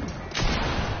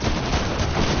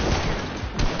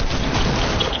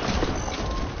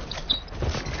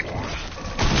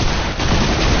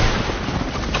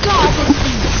 God, this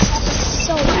thing is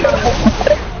so hard.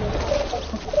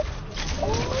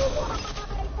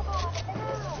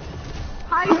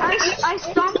 I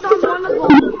stomped on one of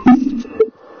them.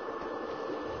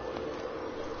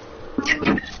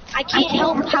 I can't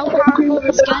help how powerful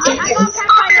this gun I is.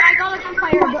 got a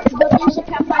campfire, but there's a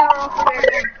campfire over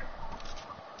there.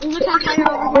 There's a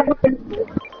campfire over there.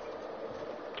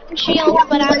 Shield,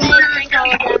 but I'm gonna drink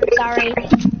all of them. Sorry.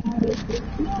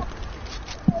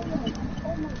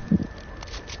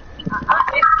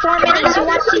 4 minis. Who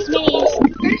wants these minis?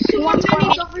 There's 2 more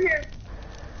minis over here.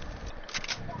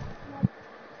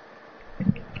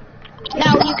 No,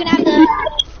 you can have the.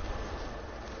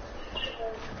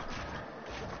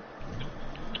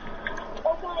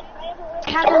 I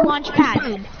have a launch pad.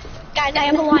 Guys, I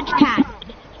have a launch pad.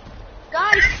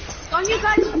 Guys, don't you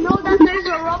guys know that there's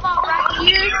a robot right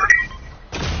here?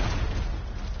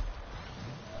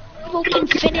 Who can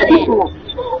fit it in?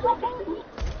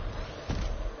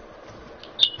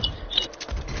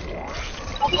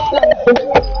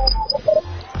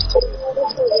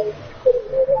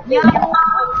 Yeah.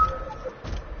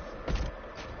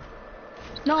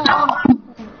 No.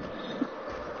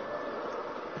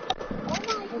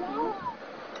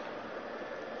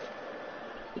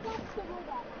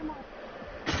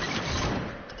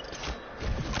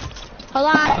 Hold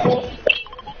on.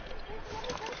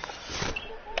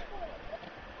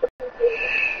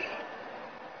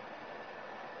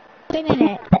 Wait a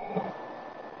minute.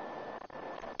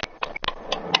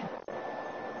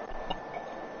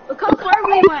 Look how far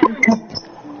we went.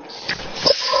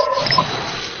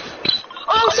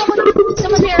 Oh,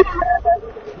 someone's here.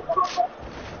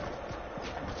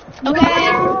 Okay.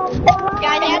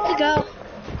 Guys, I have to go.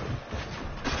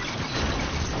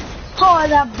 Oh,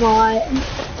 that bot.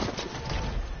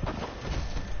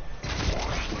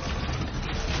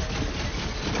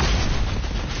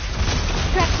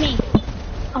 Press me.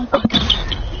 Oh my god.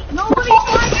 Nobody's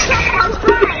trying to come on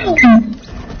friend.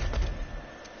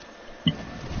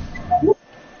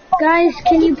 Guys,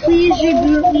 can you please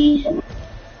reboot me?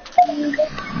 I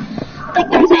think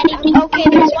there's anything. Okay,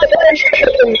 there's one person.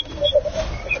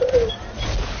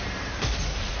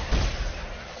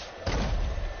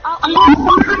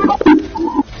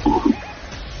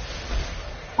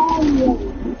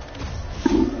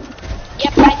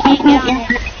 Yep, I can't get on it.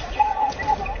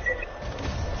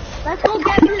 Let's go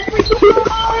get this freaking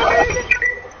card.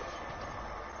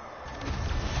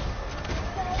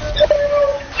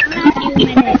 I'm gonna have you a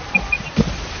minute.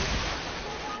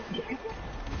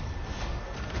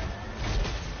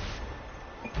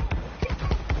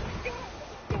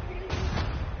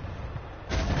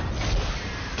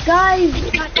 Guys,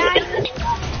 Not guys.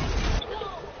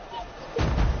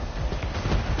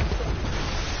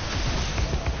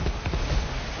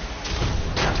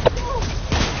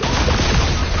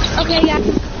 Okay, yeah.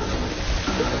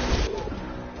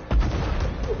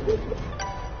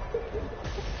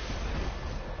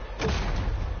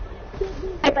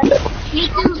 Me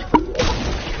too.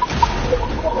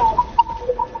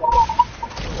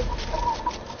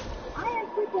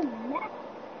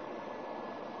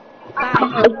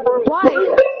 Why?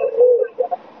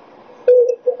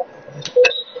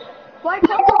 Why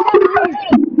Papa can't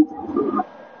leave?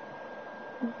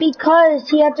 because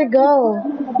he had to go.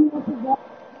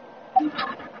 You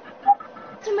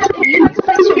have to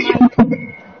fix your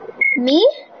mic. Me?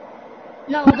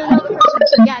 No, the other person.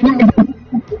 So yeah, you.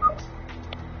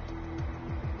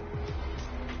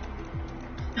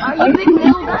 Are you big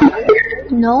middle guy?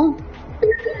 No.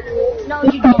 No,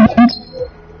 you don't.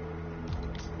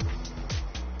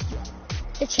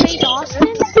 It's Chase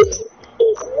Austin?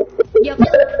 Yep.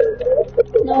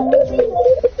 No.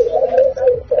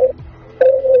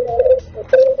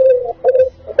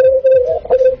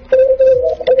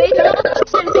 Hey,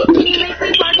 Justin, can you make me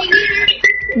party leader?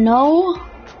 No.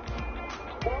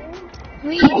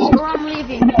 Please, or I'm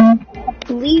leaving.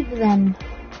 Leave them.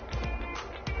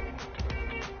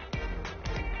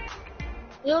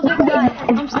 Yo, big guy,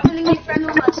 I'm sending you friend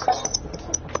request.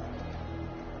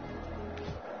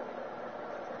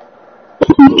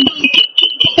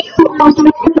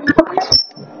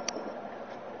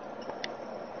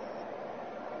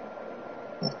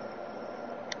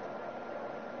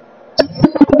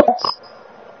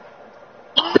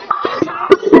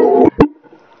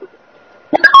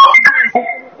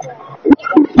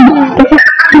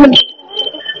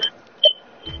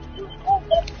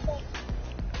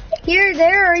 Here,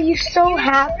 there, are you so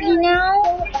happy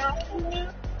now?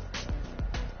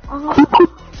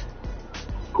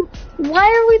 Why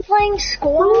are we playing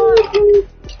squad?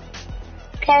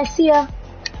 Okay, I see ya.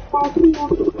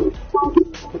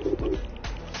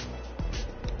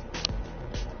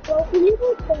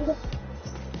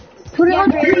 Put it on.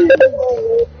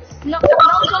 No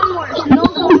zone wars. No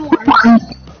zone wars.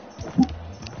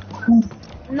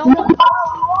 No.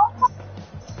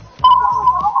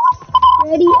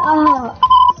 Ready up.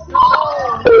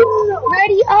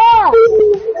 Ready up.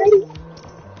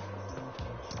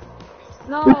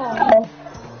 No.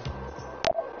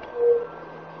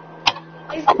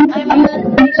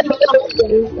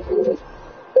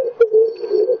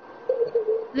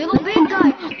 Little big guy,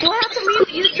 do I have to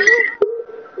mute you too?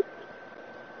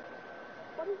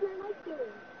 What is your mic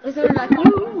doing? Is there like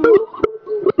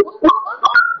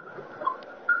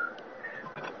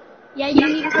yeah, you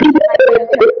need to take the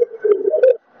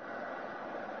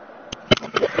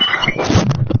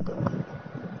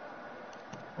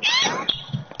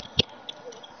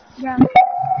Yeah.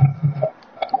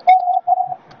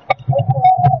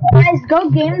 Guys, go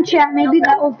game chat. Maybe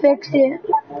that will fix it.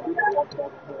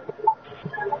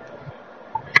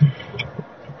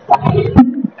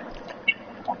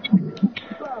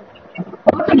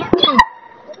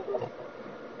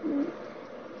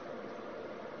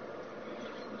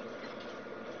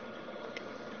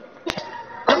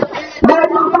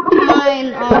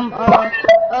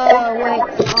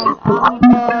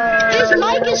 His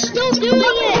mic is still doing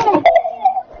it.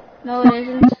 No, it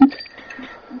isn't.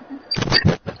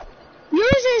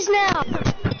 Yours is now.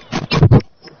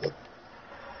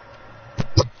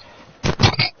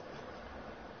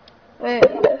 Wait.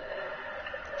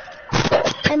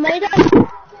 I might have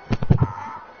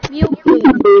mute me.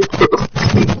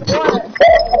 What?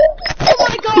 Oh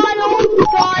my god, oh my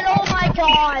god, oh my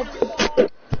god.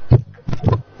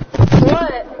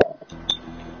 What?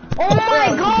 Oh my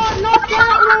god, not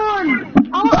that one.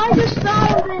 Oh, I just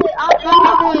found it. I'm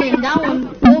not going in. That one.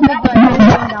 Oh my god, I'm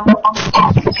going down.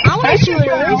 I want to see what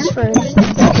it is first.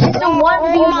 The one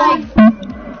my.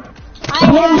 I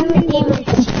haven't even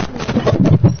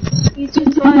You two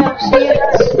try out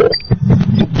CS.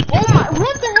 Oh my,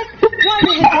 what the heck? Why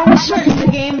the heck are we starting the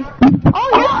game? Oh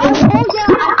yeah, I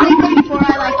played it before, I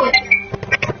like it.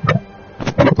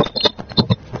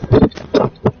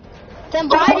 Then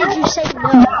why did you say no?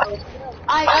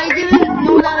 I didn't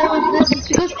know that it was this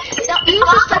because that you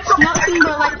just that's nothing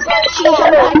but like I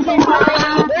can't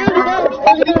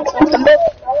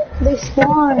They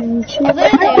spawn. Well,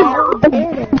 there they are.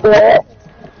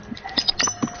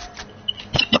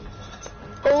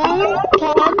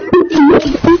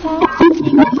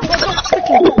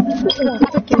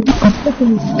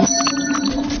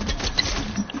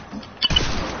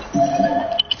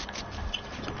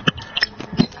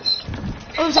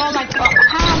 It was all like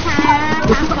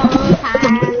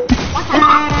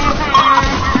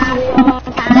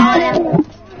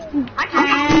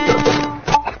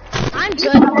I'm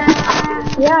good now.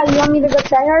 Yeah, you want me to go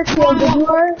try hard? See how good you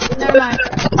are? Never mind.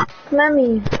 Come at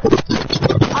me.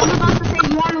 I was about to say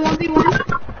you want 1v1.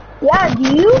 Yeah, do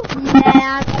you?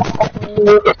 Yeah.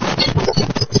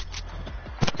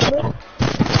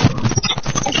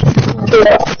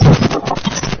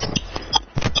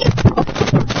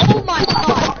 Oh my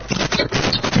god.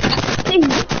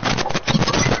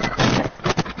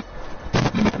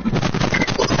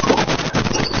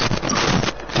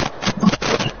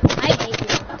 I hate you.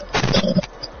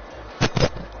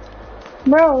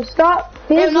 Bro, stop.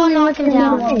 They're not knocking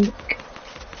down.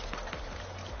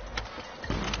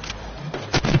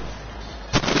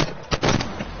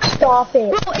 Stop it.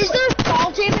 Bro, is there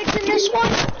fall damage in this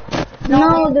one?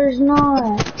 No, there's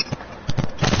not.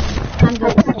 I'm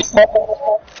good.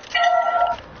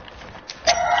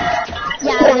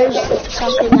 Yeah, there's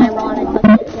something ironic with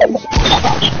it.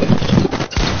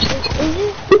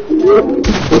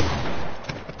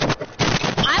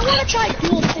 I want to try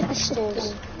dual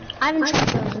pistols. I haven't tried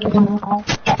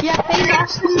those. Yeah, FaZe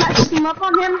Austin, let's team up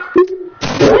on him.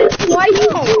 Why are you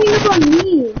teaming up on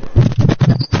me?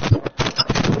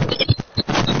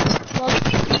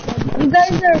 You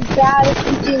guys are bad if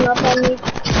you team up on me.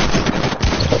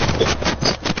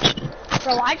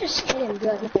 Bro, I just hit him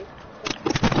good.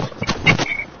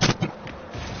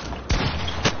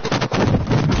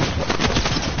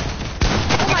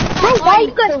 Bro, why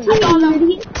you got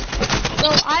teaming?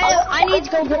 Bro, I need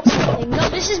to go get something. No,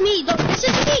 this is me. No, this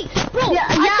is me. Bro,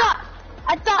 Yeah,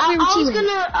 I thought we were teaming.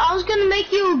 I was gonna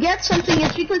make you get something.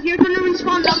 It's because you're gonna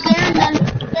respawn up there, and then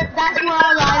that's where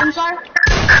all the items are.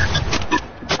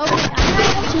 Okay, I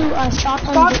have to stop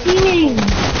on Stop teaming.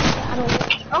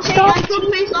 Okay, Stop I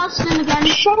killed Face Austin again.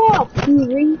 Shut up,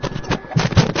 Yuri.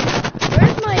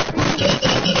 Where's my freaking...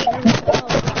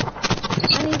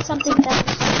 I need something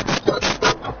else.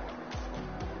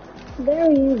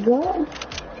 There you go.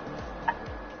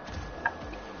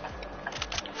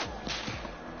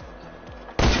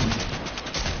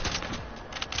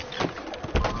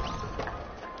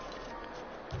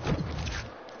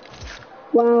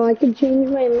 Wow, I can change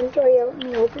my inventory out in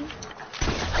the open.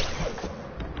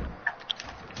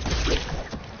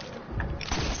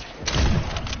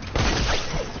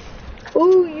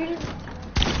 Ooh, you just...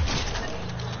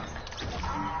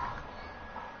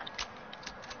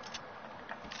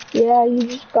 Yeah, you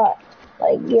just got,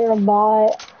 like, you're a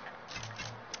bot.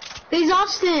 Face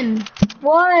Austin,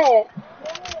 What?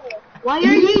 why are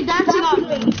you dancing on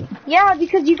me? Yeah,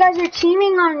 because you guys are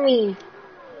teaming on me.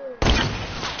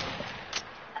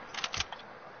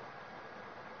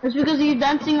 It's because you're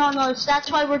dancing on us.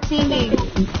 That's why we're teaming.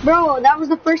 Bro, that was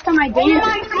the first time I did Oh it.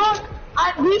 my god!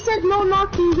 We said no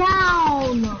knocking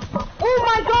down! Oh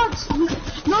my god!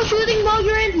 No shooting while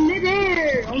you're in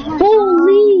midair! Oh my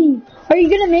Holy! Are you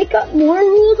gonna make up more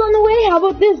rules on the way? How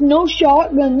about this? No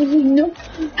shotgun. This is no.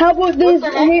 How about this?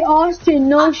 Hey Austin,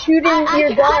 no shooting with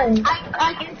your gun.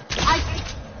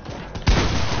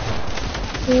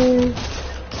 See,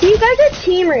 you guys are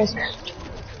teamers.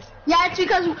 Yeah, it's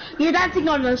because you're dancing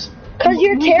on us. Cause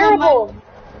you're terrible.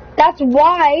 That's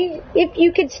why. If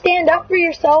you could stand up for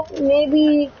yourself,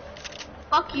 maybe.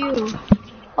 Fuck you.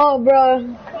 Oh, bro.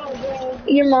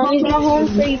 Your mommy's not home,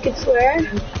 so you could swear.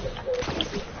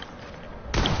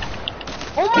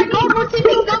 Oh my god, we're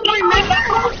teaming up right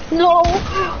now! No.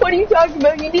 What are you talking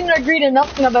about? You didn't agree to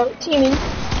nothing about teaming.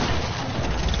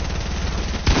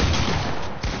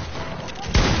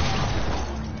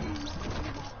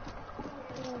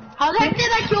 How the heck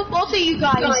did I kill both of you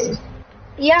guys?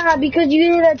 Yeah, because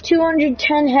you did a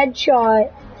 210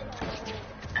 headshot.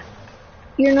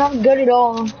 You're not good at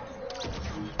all.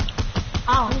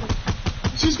 Ow.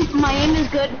 It's just my aim is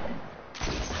good.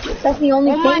 That's the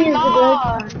only Oh my thing that's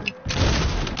god. good.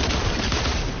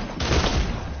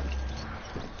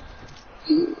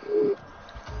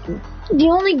 The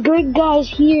only good guys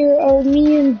here are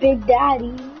me and Big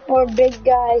Daddy. Or Big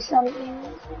Guy something.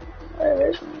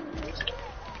 Whatever.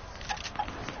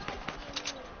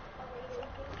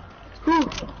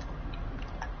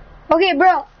 Okay,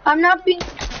 bro, I'm not being...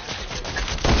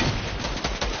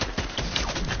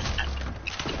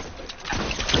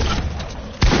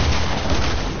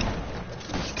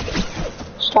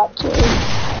 Stop killing.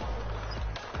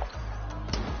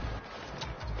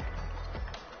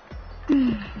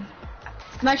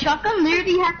 My shotgun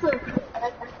literally had to...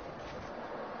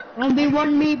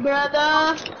 1v1 me,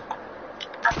 brother.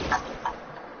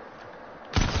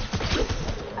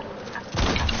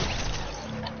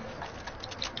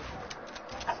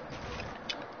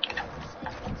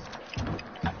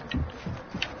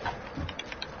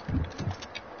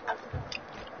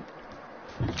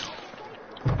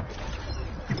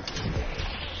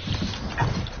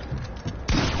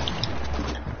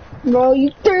 Bro,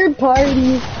 you third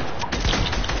party.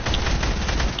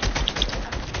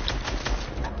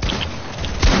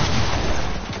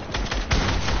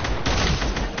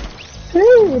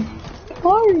 Third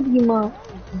party, man.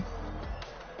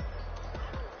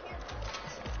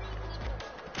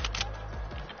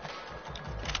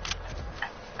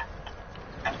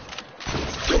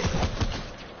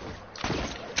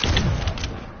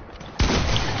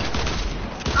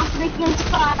 I'm freaking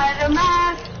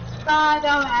Spider-Man.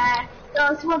 Spider-Man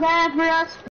does whatever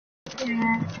else.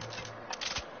 Yeah.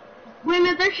 Wait a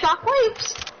minute, there's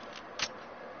shockwaves.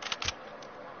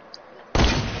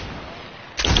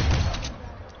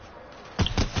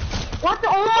 What the?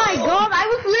 Oh my god, I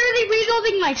was literally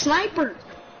reloading my sniper.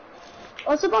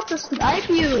 I was about to snipe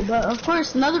you, but of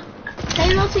course, another.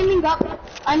 Hey, no teaming up.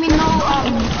 I mean, no,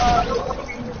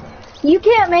 You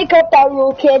can't make up that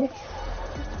rule, kid.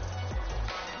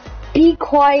 Be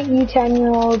quiet, you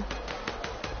 10-year-old.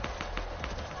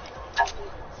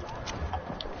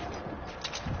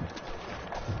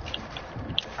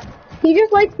 He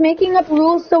just likes making up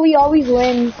rules so he always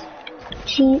wins.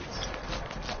 Cheats.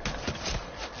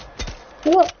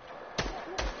 Look.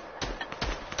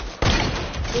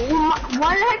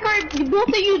 Why the heck are both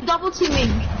of you double teaming?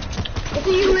 Both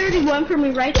of you literally went for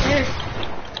me right there.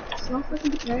 It's not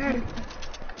fucking fair.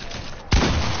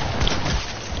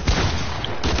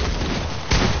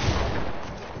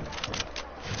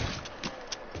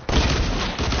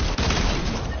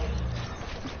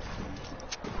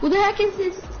 Who the heck is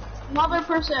this other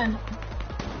person?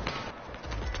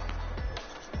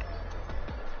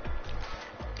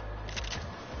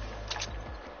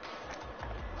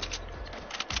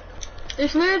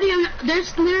 There's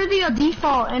literally a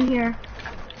default in here.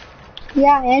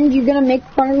 Yeah, and you're gonna make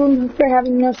fun of him for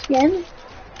having no skin?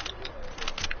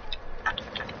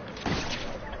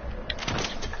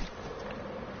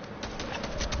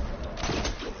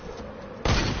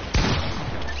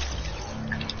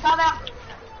 Stop out.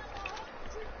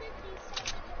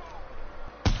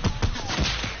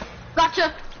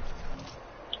 Gotcha.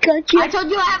 Gotcha. I told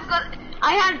you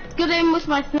I had good aim with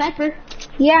my sniper.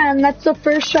 Yeah, and that's the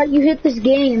first shot you hit this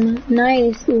game.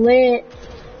 Nice, lit.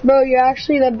 Bro, you're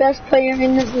actually the best player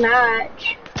in this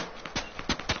match.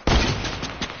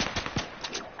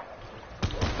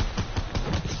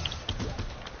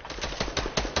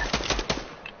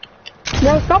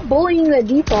 No, stop bullying the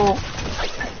default.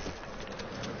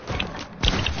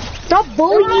 Stop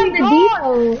bullying the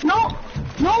default.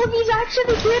 No, he's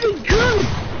actually pretty good.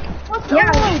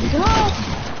 Yeah.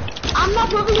 I'm not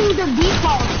bullying the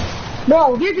default.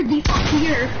 Bro, You're the default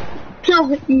here.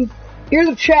 you're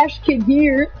the trash kid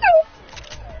here.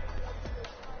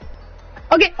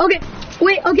 Okay,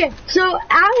 wait, okay. So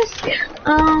ask,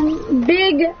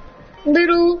 big,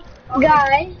 little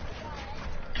guy,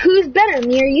 who's better,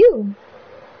 me or you?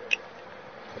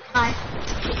 Hi.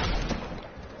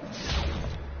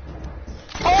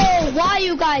 Oh, why are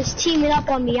you guys teaming up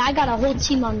on me? I got a whole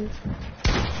team on me.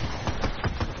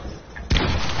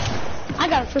 I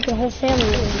got a freaking whole family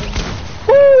with me.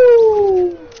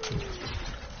 Woo!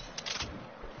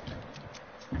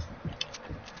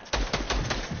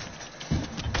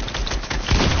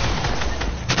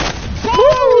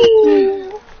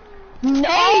 No,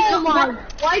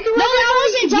 Why do that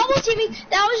wasn't double teaming.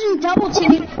 That wasn't double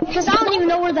teaming because I don't even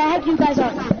know where the heck you guys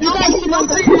are. You guys team on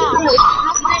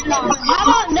How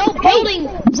about no building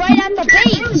right at the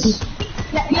base?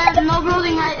 Yeah, no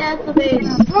building right at the base.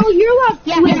 Bro, you're like,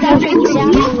 Yeah, because that's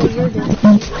exactly what you're doing.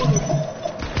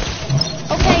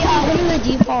 Okay, what are the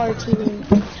default teaming?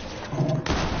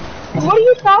 what are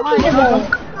you talking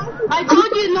about? I told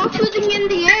you no shooting in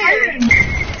the air.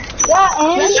 Yeah,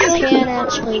 and Yes, you can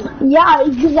actually. yeah,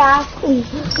 exactly.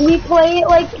 We play it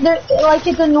like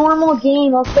it's a normal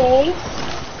game, okay?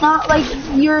 Not like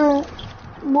your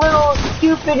little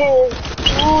stupidest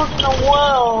rules in the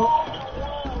world.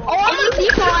 Oh, I'm a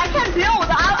default. I can build.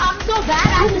 I'm so bad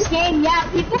at this game. Yeah,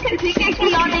 people can pickaxe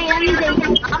me all day, any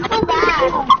day. I'm so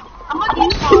bad. I'm a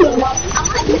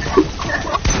default.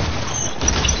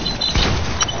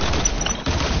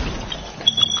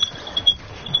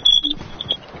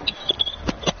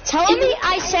 Tell me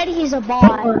I said he's a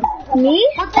bot. Me?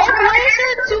 But why is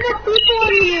there too many people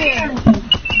in here?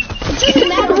 It doesn't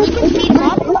matter, we can team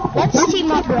up. Let's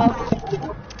team up, bro.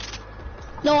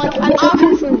 No, I'm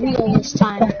talking for real this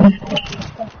time.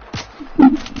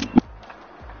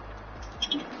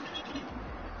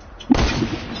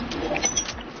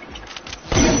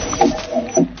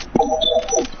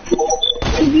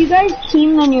 If you guys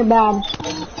team, then you're bad.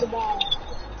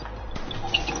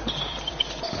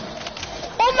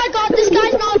 Oh my god, this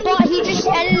guy's not a bot. He just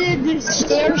edited the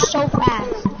stairs so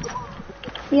fast.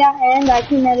 Yeah, and I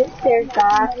can edit stairs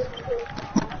fast.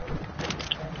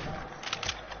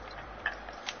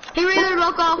 Hey, Raider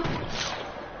Loco.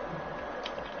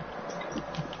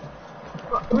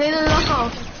 Raider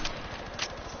Loco.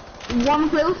 Wanna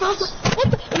play with us?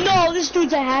 What the? No, this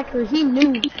dude's a hacker. He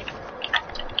knew.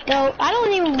 No, I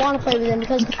don't even want to play with him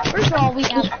because, first of all, we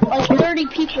have like 30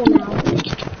 people now.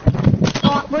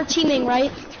 We're teaming,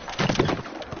 right?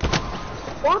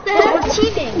 What the heck? We're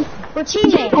teaming. We're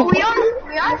teaming. Oh, we are?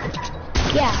 We are?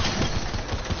 Yeah.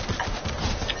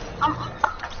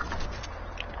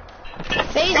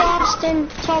 FaZe Austin,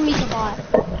 tell me the bot.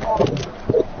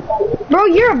 Bro,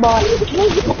 you're a bot.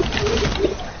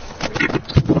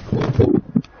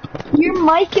 Your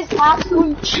mic is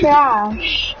absolute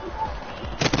trash.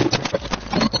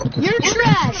 You're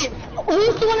trash.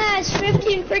 Who's the one that has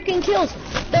 15 freaking kills?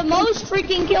 The most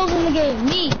freaking kills in the game.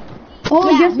 Me. Oh,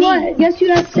 Yeah, guess me. what? Guess you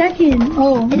got second.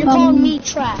 Oh, And you're calling me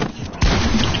trash.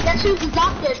 Guess who's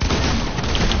adopted?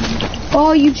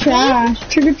 Oh, you trash.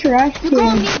 Trigger trash. You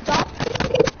calling me adopted?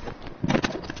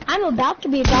 I'm about to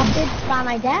be adopted by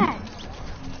my dad.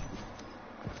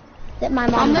 That my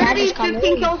mom I'm and dad literally just got 15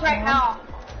 married. kills right now.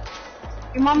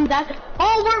 Your mom and dad.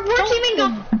 Oh, we're teaming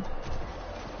up.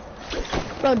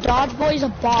 Bro, Dodge Boy's a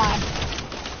bot.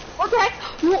 What the heck?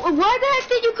 Why the heck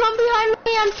did you come behind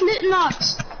me and flip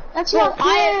nuts? That's Bro, not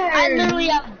fair. I literally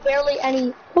have barely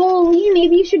any. Holy,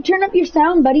 maybe you should turn up your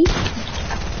sound, buddy.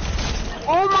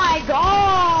 Oh my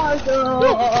god.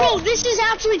 Bro, this is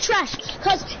actually trash.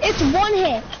 Cause it's one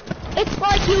hit. It's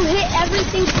like you hit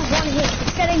everything for one hit.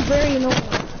 It's getting very annoying.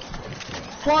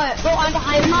 What? Bro, I'm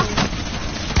behind you.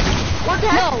 What the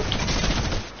heck? No.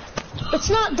 It's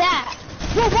not that.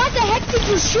 Bro, why the heck did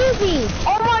you shoot me?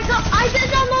 Oh my god, I did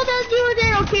not know that you were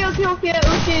there. Okay.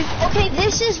 Okay,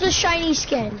 this is the shiny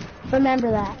skin. Remember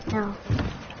that now.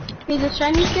 Okay, the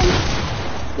shiny skin?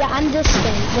 Yeah, I'm this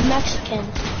skin, the Mexican.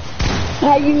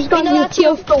 You just got know me that's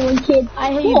kill stolen, kid.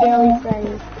 I hate you, barely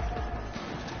Freddy.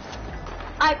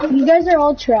 You guys are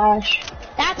all trash.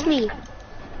 That's me.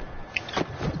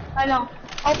 I know.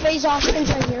 Oh, FaZe Austin's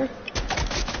right here.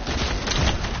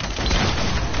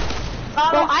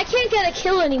 Bro, I can't get a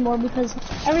kill anymore because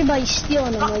everybody's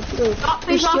stealing them. Like, dude,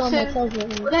 you're stealing my kills right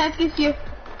now. What the heck is you?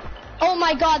 Oh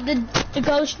my god, the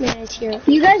ghost man is here.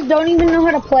 You guys don't even know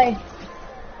how to play.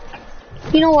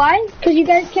 You know why? Because you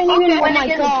guys can't even win my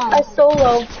against God. a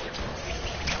solo.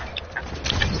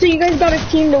 So you guys got a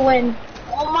team to win.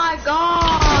 Oh my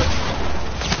god.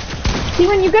 See,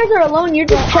 when you guys are alone, you're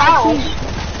just trash.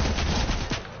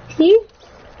 See?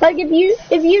 Like if you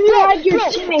had your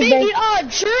teammates there.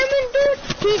 German dude,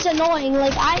 he's annoying.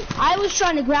 Like I was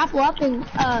trying to grapple up and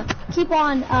keep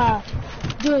on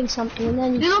doing something, and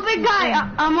then Little big guy,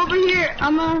 I'm over here.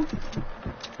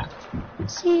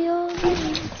 See you.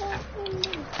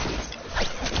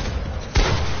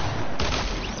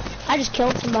 I just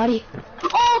killed somebody.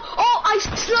 Oh, I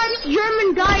sniped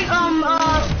German guy,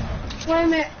 wait a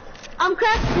minute. I'm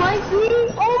cracked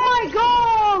slicing. Oh my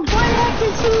god, what the heck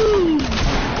is he?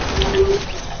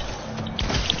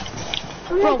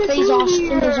 Bro, FaZe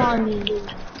Austin is on me.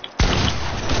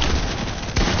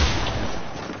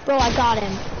 Bro, I got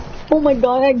him. Oh my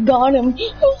god, I got him.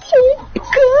 He's so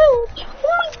good.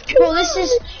 Bro,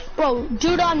 bro,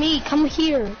 dude on me, come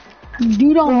here.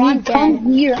 Dude on me, I'm come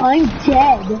dead. here. I'm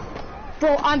dead.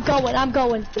 Bro, I'm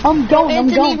going.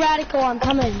 Anthony Radical, I'm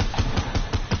coming.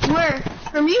 Where?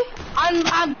 From you?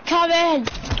 I'm coming.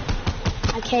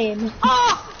 I came.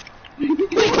 Oh! Oh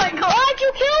my god. Why'd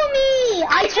you kill me?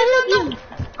 I told you.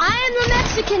 I am the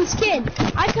Mexican skin.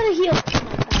 I could have healed.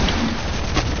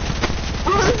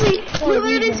 Honestly, you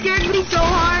literally scared me so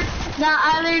hard that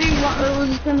I literally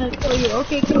was gonna kill you.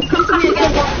 Okay, come to me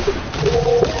again.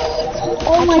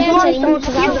 Oh my I can't god, anymore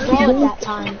because I was low at that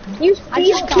time. You I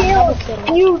steal just got double kills.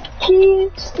 killed.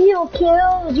 You steal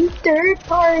kills. You third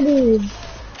party.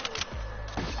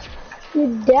 You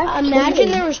definitely. Imagine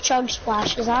there was chug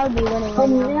splashes. I would be winning right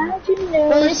now. Imagine there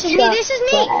Bro, was this is me. chug This is me.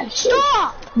 splashes.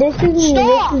 Stop. This is me.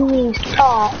 Stop. This is me.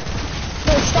 Stop.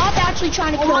 Bro, stop actually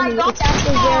trying to kill me. God. It's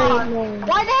actually very annoying.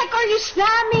 Why the heck are you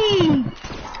spamming?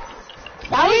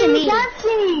 That wasn't me.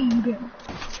 Dancing?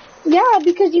 Yeah,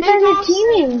 because you guys are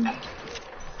teaming.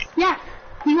 Yeah.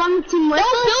 You want to team with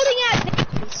Stop us? building at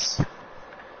base.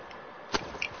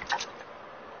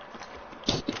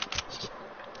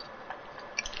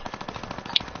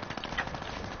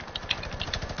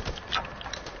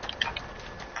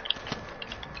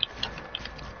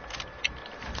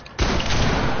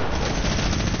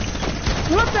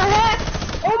 What the heck?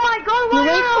 Oh my god, why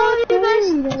are all you guys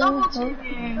double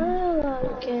teaming?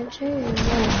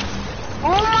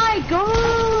 Oh my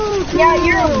god! Yeah,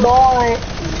 you're a bot.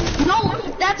 No,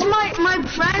 that's my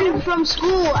friend from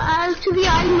school. Actually,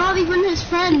 I'm not even his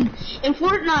friend in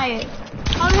Fortnite.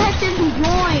 How the heck did he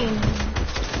join?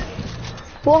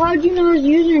 Well, how'd you know his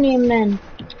username then?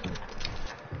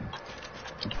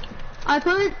 I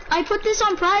put this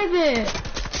on private.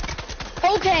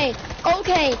 Okay.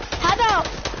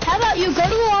 How about you go to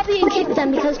the lobby and kick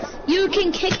them, because you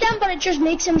can kick them, but it just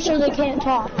makes them so they can't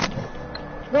talk.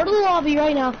 Go to the lobby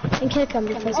right now and kick them,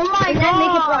 because Oh my and then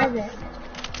make it God. private.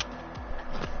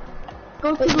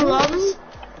 Go to the lobby.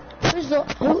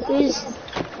 Who is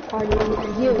party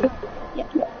leader? You. Yeah.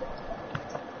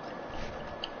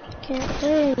 Can't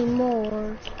play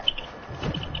anymore.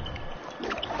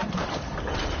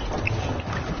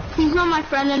 He's not my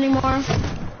friend anymore.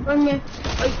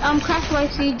 I'm Crash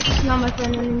YC. He's not my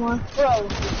friend anymore. Bro.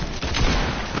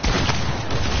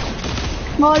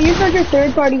 Well, you're such a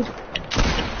third party.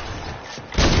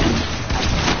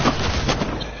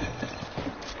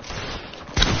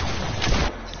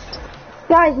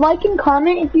 Guys, like and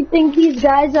comment if you think these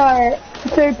guys are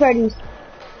third parties.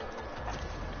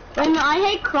 I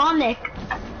hate Chronic.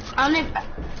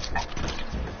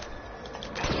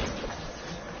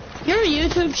 Your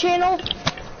YouTube channel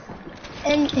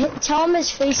and tell him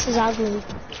his face is ugly.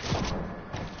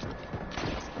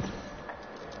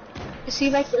 Is he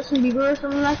like Justin Bieber or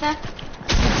something like that?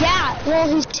 Yeah, well,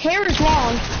 his hair is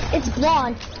long. It's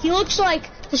blonde. He looks like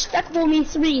Despicable Me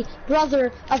 3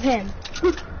 brother of him.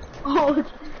 Oh,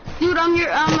 dude, I'm your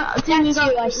thing. You That's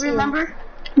you, I got, see. remember?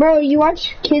 Bro, you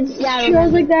watch kids Yeah, I shows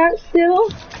remember. like that still?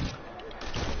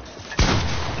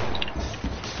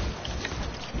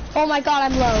 Oh my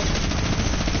god, I'm low.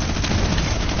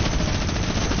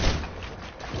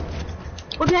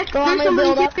 Okay, Go on, there's I'm gonna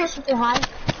build somebody up here. super high.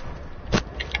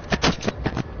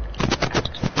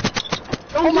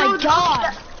 Oh my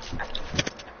God.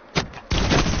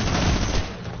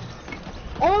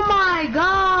 Oh my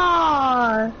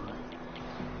god!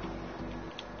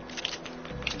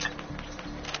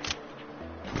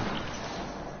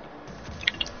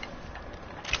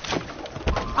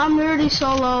 I'm already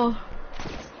so low.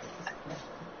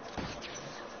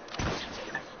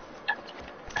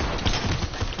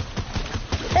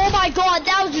 Oh my god,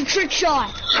 that was a trick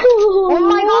shot. Oh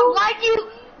my god,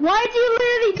 why'd you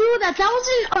literally do that? That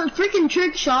wasn't a freaking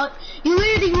trick shot. You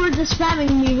literally were just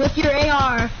spamming me with your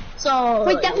AR. So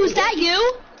Wait, was that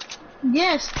you?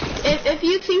 yes. If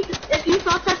you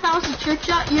thought that was a trick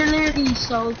shot, you're literally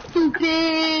so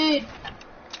stupid.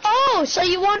 Oh, so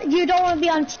you don't want to be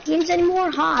on teams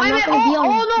anymore? Huh? I'm not gonna be on.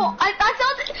 Oh no, I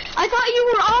thought you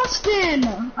were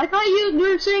Austin. I thought you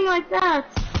were saying like that.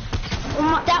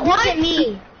 That wasn't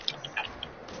me.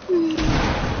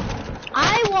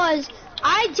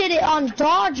 I did it on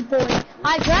Dodgeball.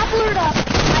 I grapplered up,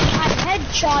 I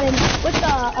headshot him with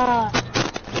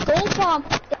the gold pump,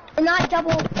 and I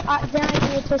then I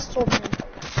did a pistol him.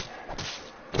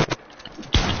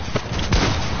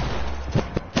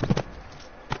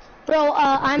 Bro,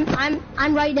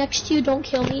 I'm right next to you. Don't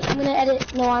kill me. I'm gonna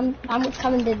edit. No, I'm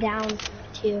coming down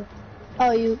to you.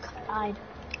 Oh, you died.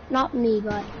 Not me,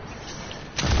 but.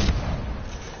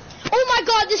 Oh my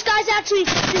god, this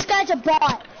guy's a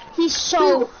bot. He's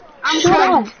so. Shut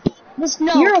up.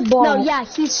 You're a bot. No, yeah,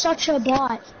 he's such a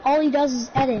bot. All he does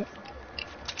is edit.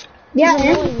 Yeah,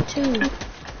 He's and annoying too.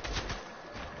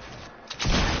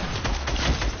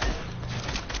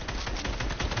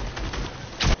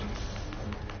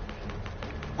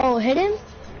 Oh, hit him?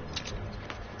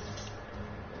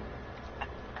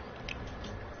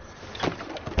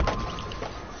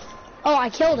 Oh, I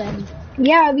killed him.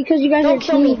 yeah, because you guys Don't are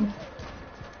kill me. team.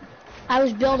 I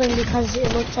was building because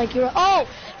it looked like you were. Oh,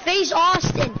 face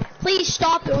Austin. Please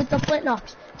stop it with the flint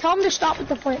knocks. Tell him to stop with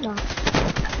the flint knocks.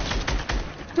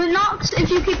 Flint knocks, if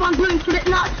you keep on doing flint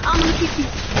knocks, I'm gonna keep you.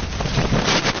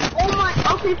 Oh my,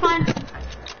 okay, fine.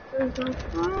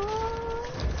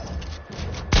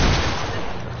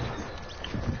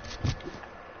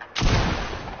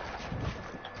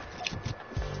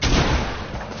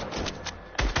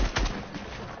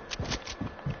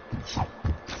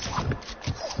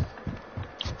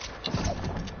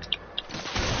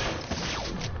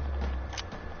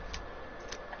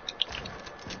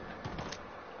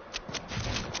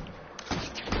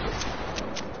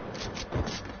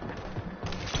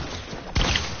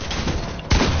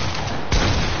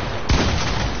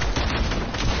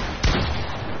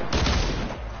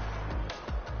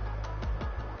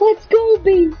 Let's go,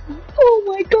 baby. Oh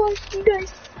my gosh, you guys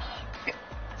suck.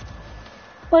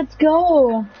 Let's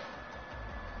go.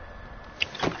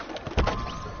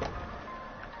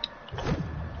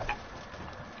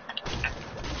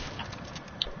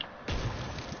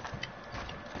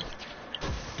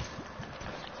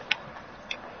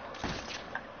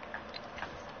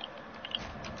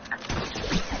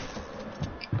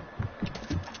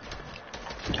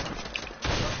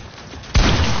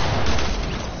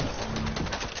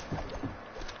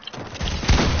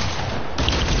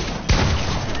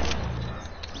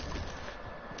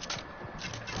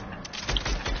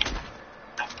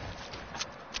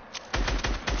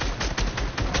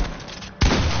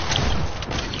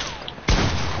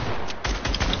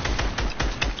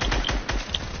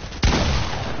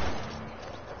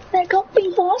 That got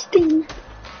me Boston.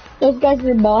 Those guys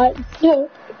are bots.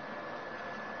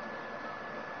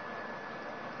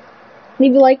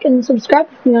 Leave a like and subscribe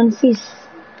if you want to see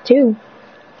too.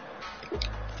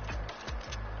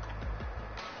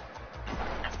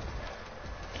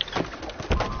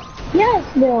 Yes,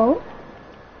 bro.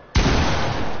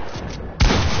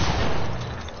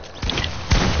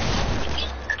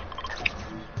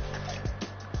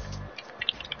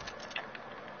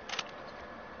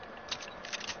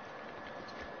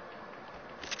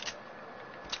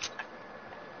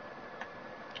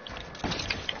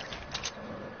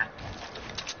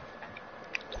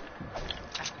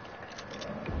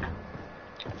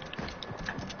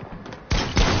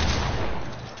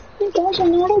 my gosh,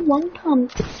 I'm not a one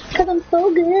pump. Cause I'm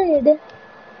so good.